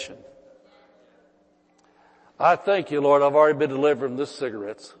confession. I thank you, Lord, I've already been delivered from this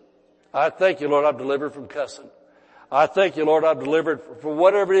cigarettes. I thank you, Lord, I'm delivered from cussing. I thank you, Lord, I'm delivered from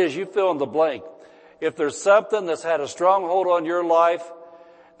whatever it is you fill in the blank. If there's something that's had a stronghold on your life,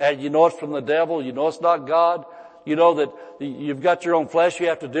 and you know it's from the devil, you know it's not God, you know that you've got your own flesh you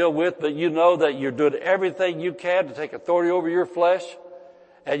have to deal with, but you know that you're doing everything you can to take authority over your flesh.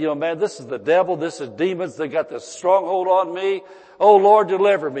 And you know, man, this is the devil, this is demons, they got this stronghold on me. Oh Lord,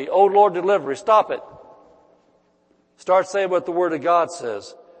 deliver me. Oh Lord, deliver me. Stop it. Start saying what the Word of God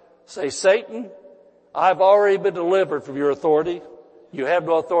says. Say, Satan, I've already been delivered from your authority. You have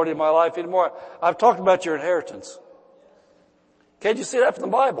no authority in my life anymore. I've talked about your inheritance. Can't you see that from the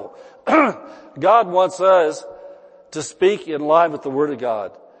Bible? God wants us to speak in line with the Word of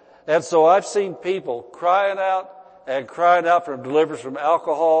God. And so I've seen people crying out for deliverance from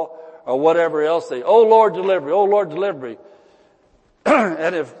alcohol or whatever else. They, oh Lord, deliver me. Oh Lord, deliver me.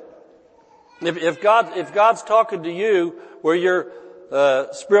 And if God's talking to you where you're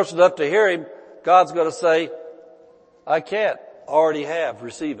spiritual enough to hear Him, God's going to say, I can't. Already have.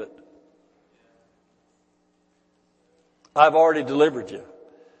 Receive it. I've already delivered you.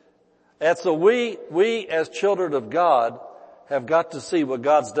 And so we as children of God have got to see what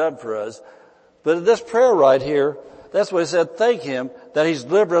God's done for us. But in this prayer right here, that's what He said, thank Him that He's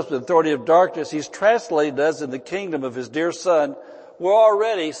delivered us from the authority of darkness. He's translated us in the kingdom of His dear Son. We're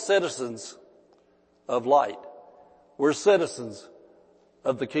already citizens of light. We're citizens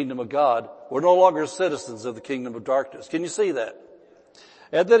of the kingdom of God. We're no longer citizens of the kingdom of darkness. Can you see that?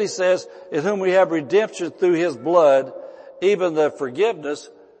 And then He says, in whom we have redemption through His blood, even the forgiveness.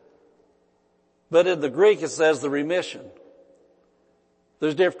 But in the Greek it says the remission.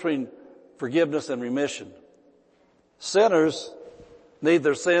 There's a difference between forgiveness and remission. Sinners need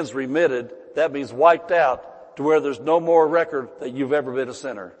their sins remitted. That means wiped out to where there's no more record that you've ever been a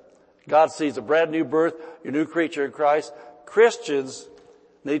sinner. God sees a brand new birth, your new creature in Christ. Christians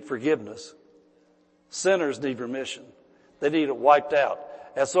need forgiveness. Sinners need remission. They need it wiped out.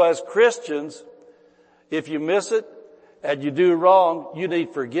 And so as Christians, if you miss it and you do wrong, you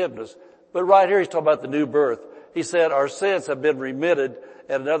need forgiveness. But right here He's talking about the new birth. He said our sins have been remitted,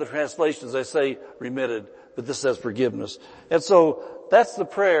 and in other translations they say remitted, but this says forgiveness. And so that's the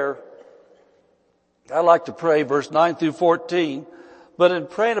prayer I like to pray, verse 9 through 14. But in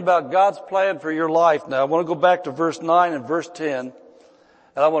praying about God's plan for your life now, I want to go back to verse 9 and verse 10, and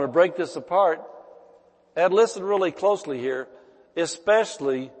I want to break this apart and listen really closely here,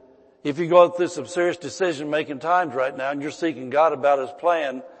 especially if you're going through some serious decision-making times right now and you're seeking God about His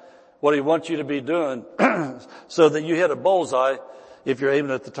plan, what He wants you to be doing, so that you hit a bullseye if you're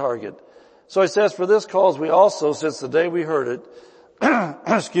aiming at the target. So He says, for this cause we also, since the day we heard it,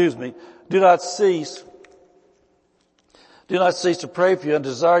 do not cease to pray for you and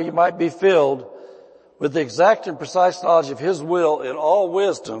desire you might be filled with the exact and precise knowledge of His will in all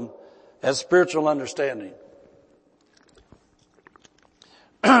wisdom and spiritual understanding.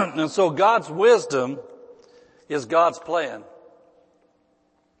 And so God's wisdom is God's plan.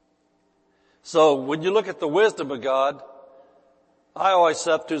 So when you look at the wisdom of God, I always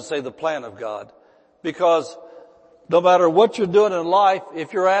substitute say the plan of God. Because no matter what you're doing in life,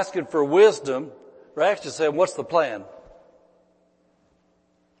 if you're asking for wisdom, we're actually saying, what's the plan?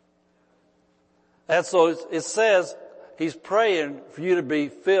 And so it says He's praying for you to be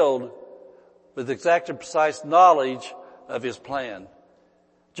filled with exact and precise knowledge of His plan.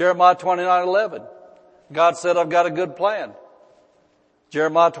 Jeremiah 29:11, God said, I've got a good plan.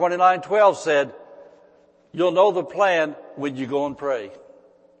 Jeremiah 29:12 said, you'll know the plan when you go and pray.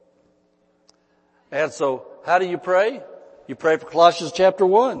 And so, how do you pray? You pray for Colossians chapter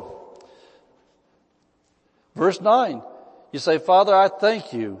 1. Verse 9. You say, Father, I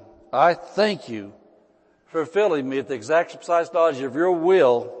thank you for filling me with the exact precise knowledge of your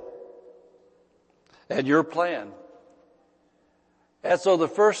will and your plan. And so the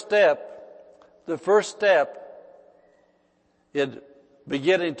first step in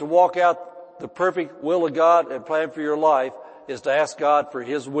beginning to walk out the perfect will of God and plan for your life is to ask God for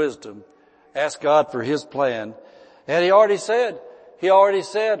His wisdom. Ask God for His plan. And He already said,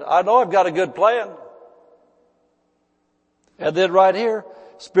 I know I've got a good plan. And then right here,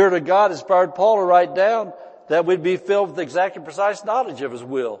 Spirit of God inspired Paul to write down that we'd be filled with exact and precise knowledge of His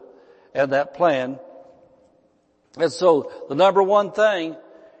will and that plan. And so the number one thing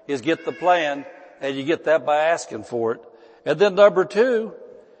is get the plan, and you get that by asking for it. And then number two,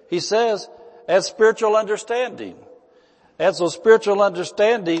 he says, and spiritual understanding. And so spiritual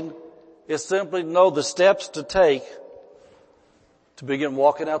understanding is simply to know the steps to take to begin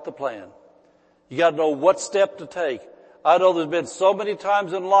walking out the plan. You got to know what step to take. I know there's been so many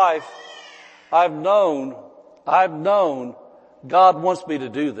times in life I've known God wants me to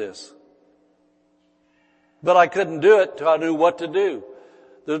do this. But I couldn't do it till I knew what to do.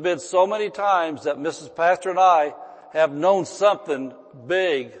 There's been so many times that Mrs. Pastor and I have known something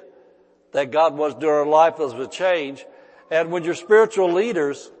big that God wants to do in our life as a change. And when you're spiritual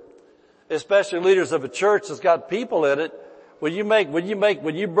leaders, especially leaders of a church that's got people in it, when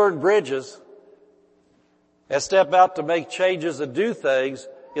you burn bridges and step out to make changes and do things,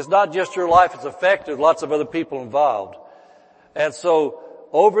 it's not just your life it's affected, lots of other people involved. And so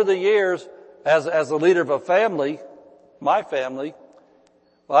over the years, as a leader of a family, my family,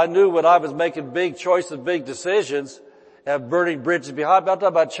 I knew when I was making big choices, big decisions, and burning bridges behind, I'm not talking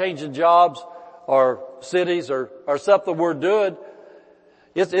about changing jobs or cities or something we're doing.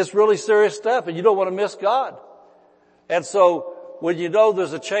 It's really serious stuff, and you don't want to miss God. And so when you know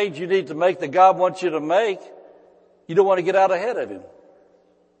there's a change you need to make that God wants you to make, you don't want to get out ahead of Him.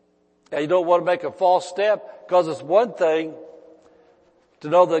 And you don't want to make a false step, because it's one thing to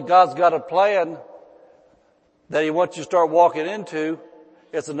know that God's got a plan that He wants you to start walking into.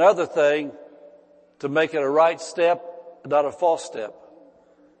 It's another thing to make it a right step, not a false step.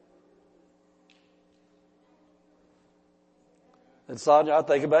 And Sonia, I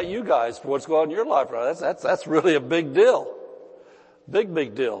think about you guys for what's going on in your life right now. That's really a big deal.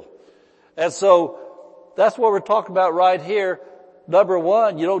 Big deal. And so that's what we're talking about right here. Number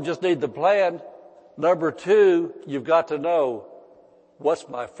one, you don't just need the plan. Number two, you've got to know, what's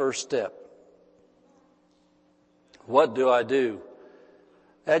my first step? What do I do?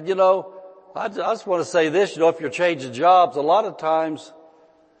 And I just want to say this, if you're changing jobs, a lot of times,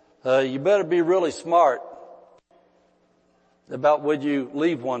 you better be really smart about when you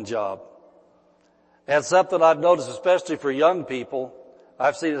leave one job. And something I've noticed, especially for young people,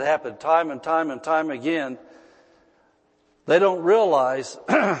 I've seen it happen time and time again. They don't realize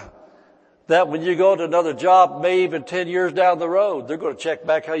that when you go to another job, maybe even 10 years down the road, they're going to check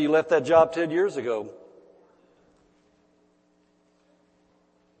back how you left that job 10 years ago.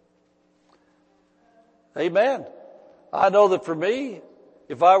 Amen. I know that for me,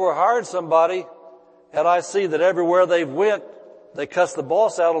 if I were hiring somebody and I see that everywhere they've went, they cuss the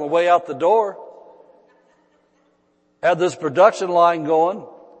boss out on the way out the door, had this production line going,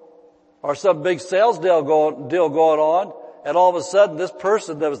 or some big sales deal going on, and all of a sudden this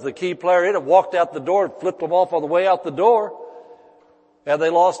person that was the key player in it walked out the door and flipped them off on the way out the door, and they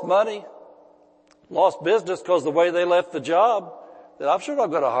lost money, lost business because of the way they left the job, then I'm sure not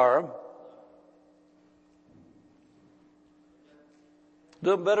going to hire them.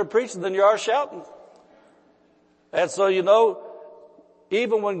 Doing better preaching than you are shouting. And so,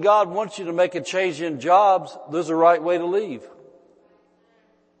 even when God wants you to make a change in jobs, there's a right way to leave.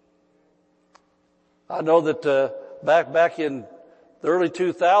 I know that back in the early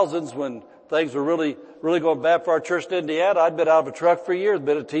 2000s, when things were really going bad for our church in Indiana, I'd been out of a truck for years,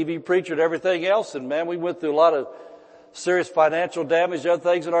 been a TV preacher and everything else, and man, we went through a lot of serious financial damage and other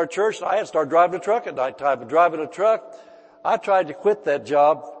things in our church. And I had to start driving a truck at nighttime. But driving a truck, I tried to quit that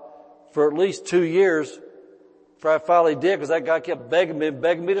job for at least 2 years before I finally did, because that guy kept begging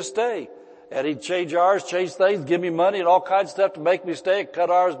me to stay. And he'd change hours, change things, give me money and all kinds of stuff to make me stay, cut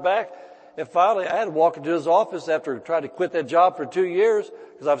hours back. And finally, I had to walk into his office after trying to quit that job for 2 years,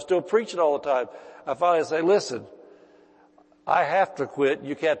 because I was still preaching all the time. I finally said, listen, I have to quit.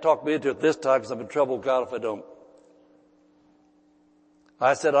 You can't talk me into it this time, because I'm in trouble with God if I don't.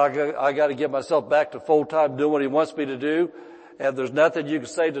 I said, I got to get myself back to full-time doing what He wants me to do. And there's nothing you can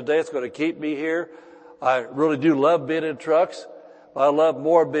say today that's going to keep me here. I really do love being in trucks. I love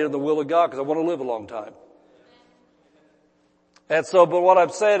more being in the will of God, because I want to live a long time. And so, but what I'm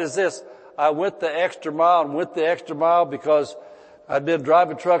saying is this, I went the extra mile because I'd been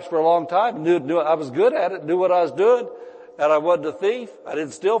driving trucks for a long time, knew I was good at it, knew what I was doing, and I wasn't a thief. I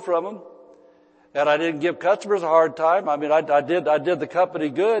didn't steal from them. And I didn't give customers a hard time. I mean, I did the company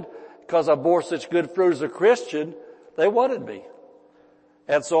good because I bore such good fruit as a Christian. They wanted me.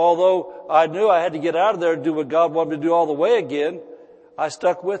 And so although I knew I had to get out of there and do what God wanted me to do all the way again, I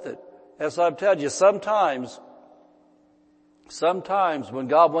stuck with it. And so I'm telling you, sometimes when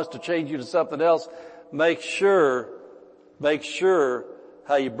God wants to change you to something else, make sure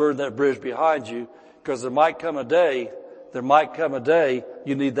how you burn that bridge behind you, because there might come a day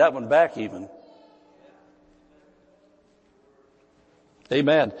you need that one back even.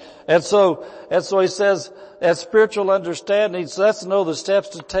 Amen. And so he says, as spiritual understanding, so that's to know the steps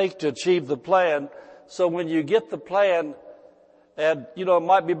to take to achieve the plan. So when you get the plan, and, it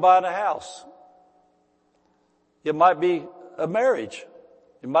might be buying a house. It might be a marriage.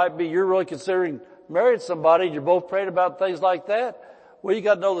 It might be you're really considering marrying somebody, and you're both praying about things like that. Well, you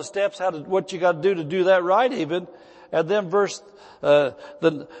got to know the steps, what you got to do that right even. And then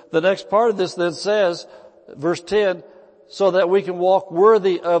the next part of this then says, verse 10, so that we can walk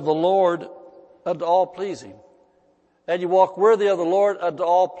worthy of the Lord unto all pleasing. And you walk worthy of the Lord unto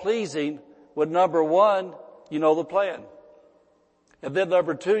all pleasing when number one, you know the plan. And then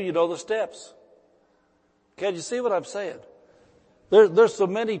number two, you know the steps. Can you see what I'm saying? There's so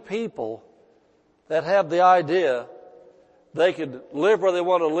many people that have the idea they could live where they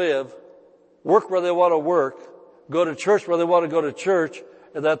want to live, work where they want to work, go to church where they want to go to church,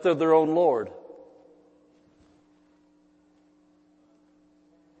 and that they're their own Lord.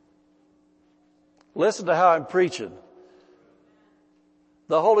 Listen to how I'm preaching.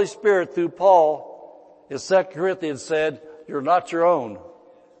 The Holy Spirit through Paul in 2 Corinthians said, you're not your own.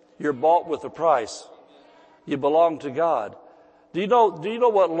 You're bought with a price. You belong to God. Do you know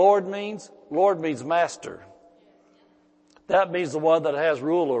what Lord means? Lord means master. That means the one that has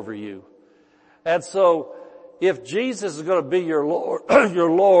rule over you. And so, if Jesus is going to be your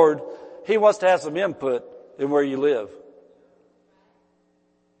Lord, He wants to have some input in where you live.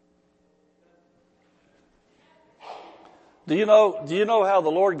 Do you know how the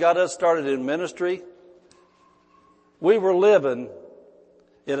Lord got us started in ministry? We were living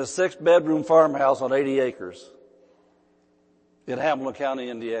in a 6-bedroom farmhouse on 80 acres in Hamilton County,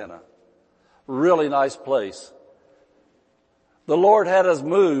 Indiana. Really nice place. The Lord had us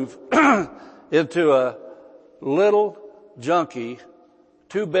move into a little junky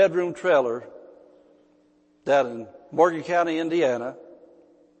 2-bedroom trailer down in Morgan County, Indiana,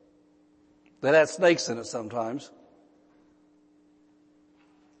 that had snakes in it sometimes.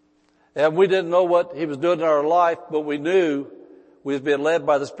 And we didn't know what He was doing in our life, but we knew we was being led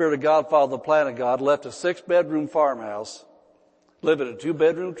by the Spirit of God, following the plan of God, left a 6-bedroom farmhouse, lived in a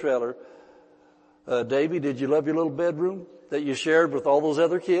 2-bedroom trailer. Davy, did you love your little bedroom that you shared with all those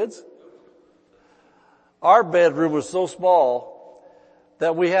other kids? Our bedroom was so small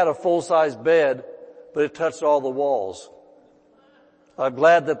that we had a full-size bed, but it touched all the walls. I'm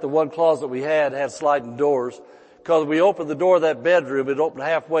glad that the one closet we had sliding doors, because we opened the door of that bedroom, it opened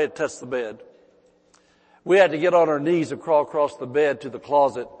halfway, it touched the bed. We had to get on our knees and crawl across the bed to the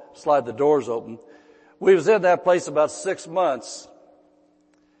closet, slide the doors open. We was in that place about 6 months,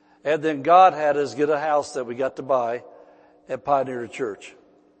 and then God had us get a house that we got to buy at Pioneer Church.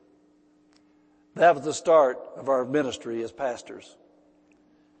 That was the start of our ministry as pastors.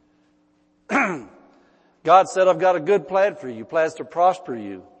 God said, I've got a good plan for you, plans to prosper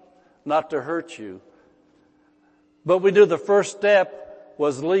you, not to hurt you. But we knew the first step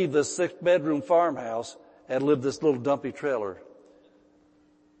was leave this 6-bedroom farmhouse and live this little dumpy trailer.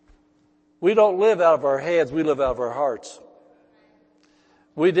 We don't live out of our heads, we live out of our hearts.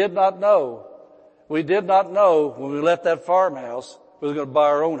 We did not know when we left that farmhouse, we were going to buy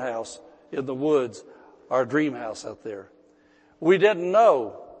our own house in the woods, our dream house out there. We didn't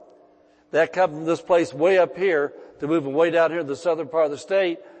know that coming from this place way up here to moving way down here in the southern part of the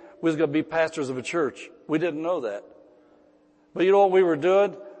state, we was going to be pastors of a church. We didn't know that. But you know what we were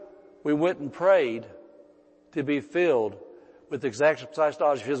doing? We went and prayed to be filled with the exact precise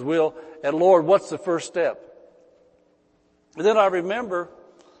knowledge of His will. And Lord, what's the first step? And then I remember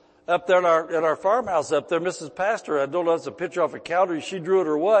up there in our farmhouse up there, Mrs. Pastor, I don't know if it's a picture off a calendar, she drew it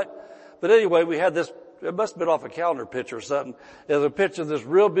or what. But anyway, we had this, it must have been off a calendar picture or something. There's a picture of this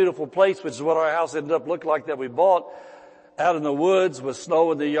real beautiful place, which is what our house ended up looking like that we bought. Out in the woods with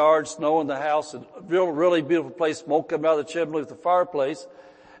snow in the yard, snow in the house, and really beautiful place, smoke coming out of the chimney with the fireplace.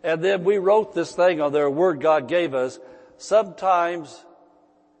 And then we wrote this thing on there, a word God gave us. Sometimes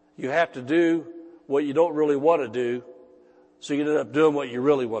you have to do what you don't really want to do so you end up doing what you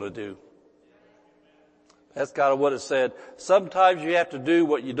really want to do. That's kind of what it said. Sometimes you have to do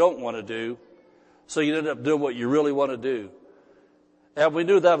what you don't want to do, so you end up doing what you really want to do. And we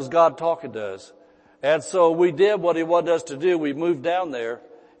knew that was God talking to us. And so we did what He wanted us to do. We moved down there,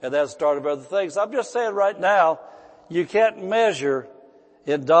 and that's the start of other things. I'm just saying right now, you can't measure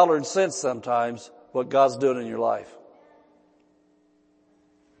in dollar and cents sometimes what God's doing in your life.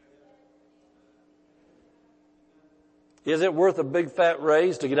 Is it worth a big fat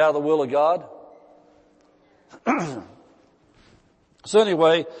raise to get out of the will of God? So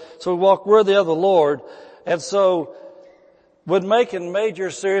anyway, so we walk worthy of the Lord. And so when making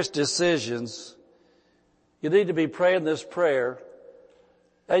major serious decisions, you need to be praying this prayer,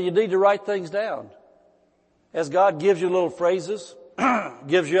 and you need to write things down. As God gives you little phrases,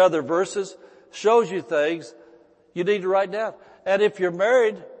 gives you other verses, shows you things, you need to write down. And if you're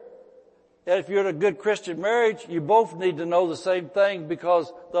married, and if you're in a good Christian marriage, you both need to know the same thing,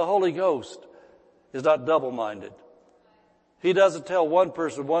 because the Holy Ghost is not double-minded. He doesn't tell one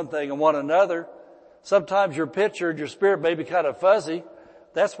person one thing and one another. Sometimes your picture and your spirit may be kind of fuzzy.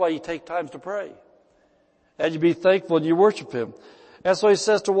 That's why you take times to pray. And you be thankful and you worship Him. And so He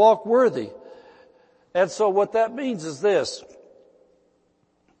says to walk worthy. And so what that means is this.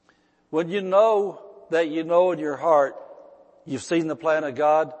 When you know that you know in your heart, you've seen the plan of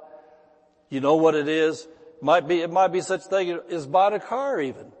God, you know what it is. It might be such a thing as buying a car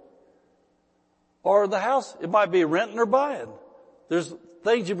even. Or the house, it might be renting or buying. There's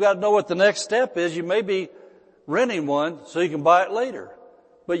things you've got to know what the next step is. You may be renting one so you can buy it later.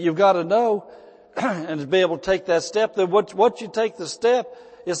 But you've got to know and to be able to take that step. Then once you take the step,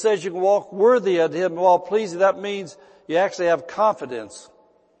 it says you can walk worthy of Him while pleasing. That means you actually have confidence.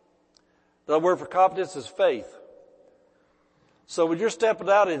 The word for confidence is faith. So when you're stepping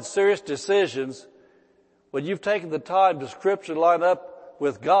out in serious decisions, when you've taken the time to scripture line up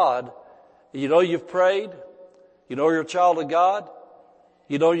with God, you know you've prayed, you know you're a child of God,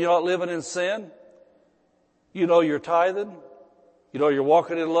 you know you're not living in sin, you know you're tithing, you know you're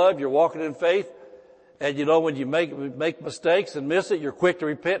walking in love, you're walking in faith, and you know when you make mistakes and miss it, you're quick to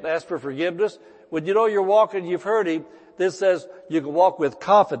repent and ask for forgiveness. When you know you're walking, you've heard Him, this says you can walk with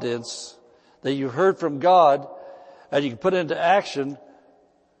confidence that you heard from God, and you can put into action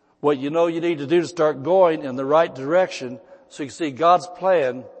what you know you need to do to start going in the right direction, so you can see God's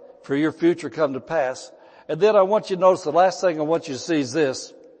plan for your future come to pass. And then I want you to notice the last thing I want you to see is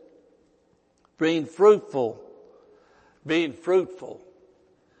this. Being fruitful. Being fruitful.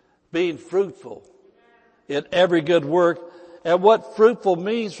 Being fruitful in every good work. And what fruitful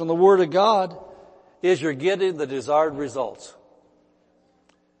means from the Word of God is you're getting the desired results.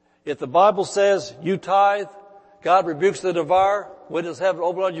 If the Bible says you tithe, God rebukes the devourer, windows of heaven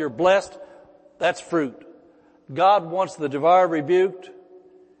open on you, you're blessed, that's fruit. God wants the devourer rebuked.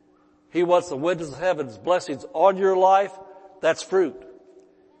 He wants the windows of heaven's blessings on your life. That's fruit.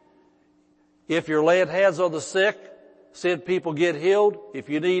 If you're laying hands on the sick, seeing people get healed, if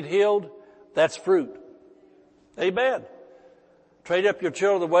you need healed, that's fruit. Amen. Train up your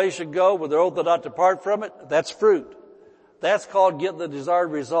children the way you should go, with their oath to not depart from it, that's fruit. That's called getting the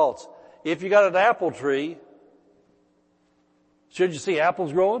desired results. If you got an apple tree, should you see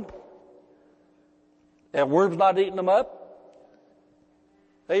apples growing? And worms not eating them up?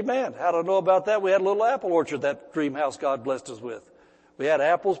 Amen. How do I know about that? We had a little apple orchard, that dream house God blessed us with. We had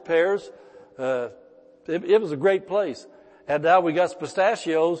apples, pears. It was a great place. And now we got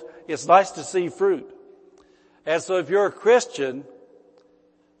pistachios. It's nice to see fruit. And so if you're a Christian,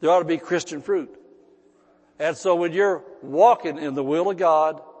 there ought to be Christian fruit. And so when you're walking in the will of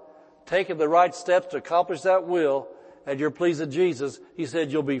God, taking the right steps to accomplish that will, and you're pleasing Jesus, He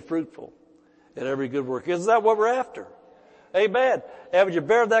said you'll be fruitful in every good work. Isn't that what we're after? Amen. And when you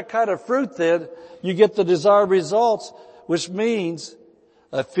bear that kind of fruit, then you get the desired results, which means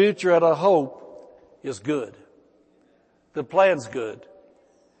a future and a hope is good. The plan's good.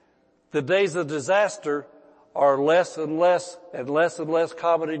 The days of disaster are less and less and less and less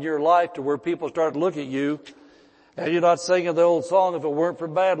common in your life, to where people start to look at you and you're not singing the old song, if it weren't for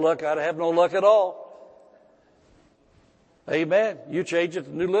bad luck, I'd have no luck at all. Amen. You change it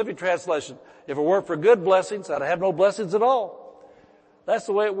to New Living Translation. If it weren't for good blessings, I'd have no blessings at all. That's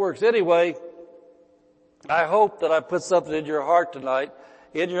the way it works. Anyway, I hope that I put something in your heart tonight,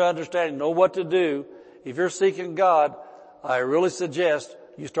 in your understanding, know what to do. If you're seeking God, I really suggest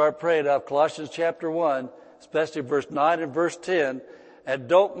you start praying out of Colossians chapter 1, especially verse 9 and verse 10, and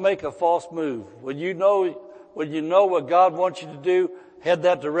don't make a false move. When you know what God wants you to do, head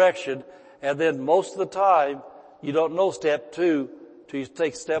that direction, and then most of the time, you don't know step 2 till you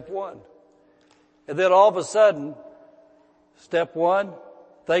take step 1. And then all of a sudden, Step 1,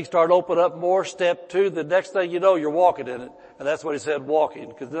 things start opening up more. Step 2, the next thing you know, you're walking in it. And that's what he said, walking.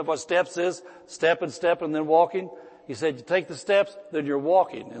 Because that's what steps is, step and then walking. He said, you take the steps, then you're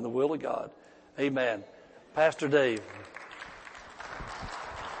walking in the will of God. Amen. Pastor Dave.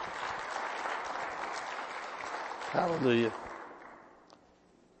 Hallelujah.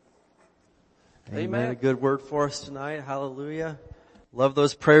 Amen. A good word for us tonight. Hallelujah. Love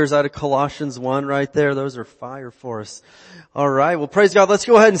those prayers out of Colossians 1 right there. Those are fire for us. All right. Well, praise God. Let's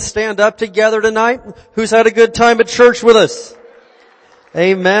go ahead and stand up together tonight. Who's had a good time at church with us?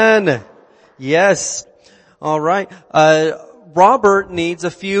 Amen. Yes. All right. Robert needs a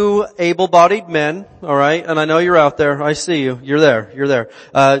few able-bodied men, all right? And I know you're out there. I see you. You're there.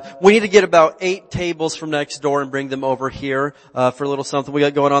 We need to get about 8 tables from next door and bring them over here, for a little something we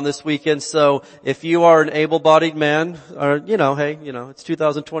got going on this weekend. So if you are an able-bodied man, or, hey, it's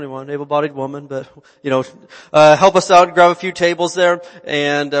 2021, able-bodied woman, but, help us out and grab a few tables there.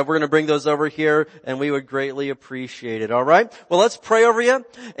 And, we're gonna bring those over here and we would greatly appreciate it, all right? Well, let's pray over you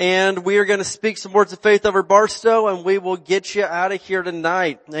and we are gonna speak some words of faith over Barstow and we will get you out of here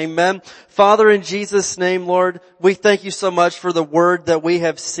tonight. Amen. Father, in Jesus' name, Lord, we thank you so much for the word that we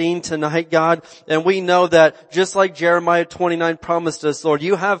have seen tonight, God. And we know that just like Jeremiah 29 promised us, Lord,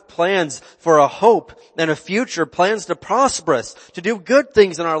 you have plans for a hope and a future, plans to prosper us, to do good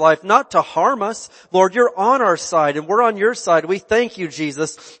things in our life, not to harm us. Lord, you're on our side and we're on your side. We thank you,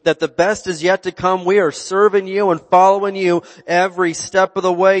 Jesus, that the best is yet to come. We are serving you and following you every step of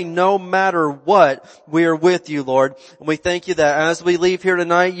the way, no matter what. We are with you, Lord. And we thank you that as we leave here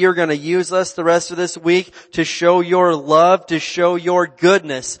tonight, you're going to use us the rest of this week to show your love, to show your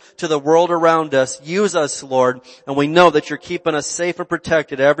goodness to the world around us. Use us, Lord, and we know that you're keeping us safe and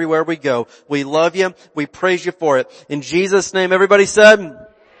protected everywhere we go. We love you. We praise you for it. In Jesus' name, everybody said,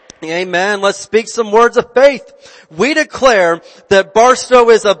 amen. Let's speak some words of faith. We declare that Barstow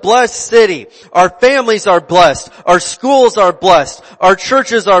is a blessed city. Our families are blessed. Our schools are blessed. Our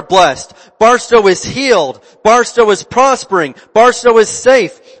churches are blessed. Barstow is healed. Barstow is prospering. Barstow is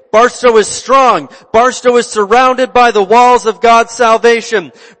safe. Barstow is strong. Barstow is surrounded by the walls of God's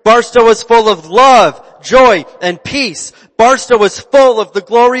salvation. Barstow is full of love, joy, and peace. Barstow is full of the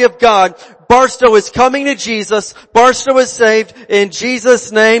glory of God. Barstow is coming to Jesus. Barstow is saved. In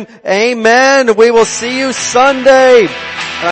Jesus' name, amen. We will see you Sunday.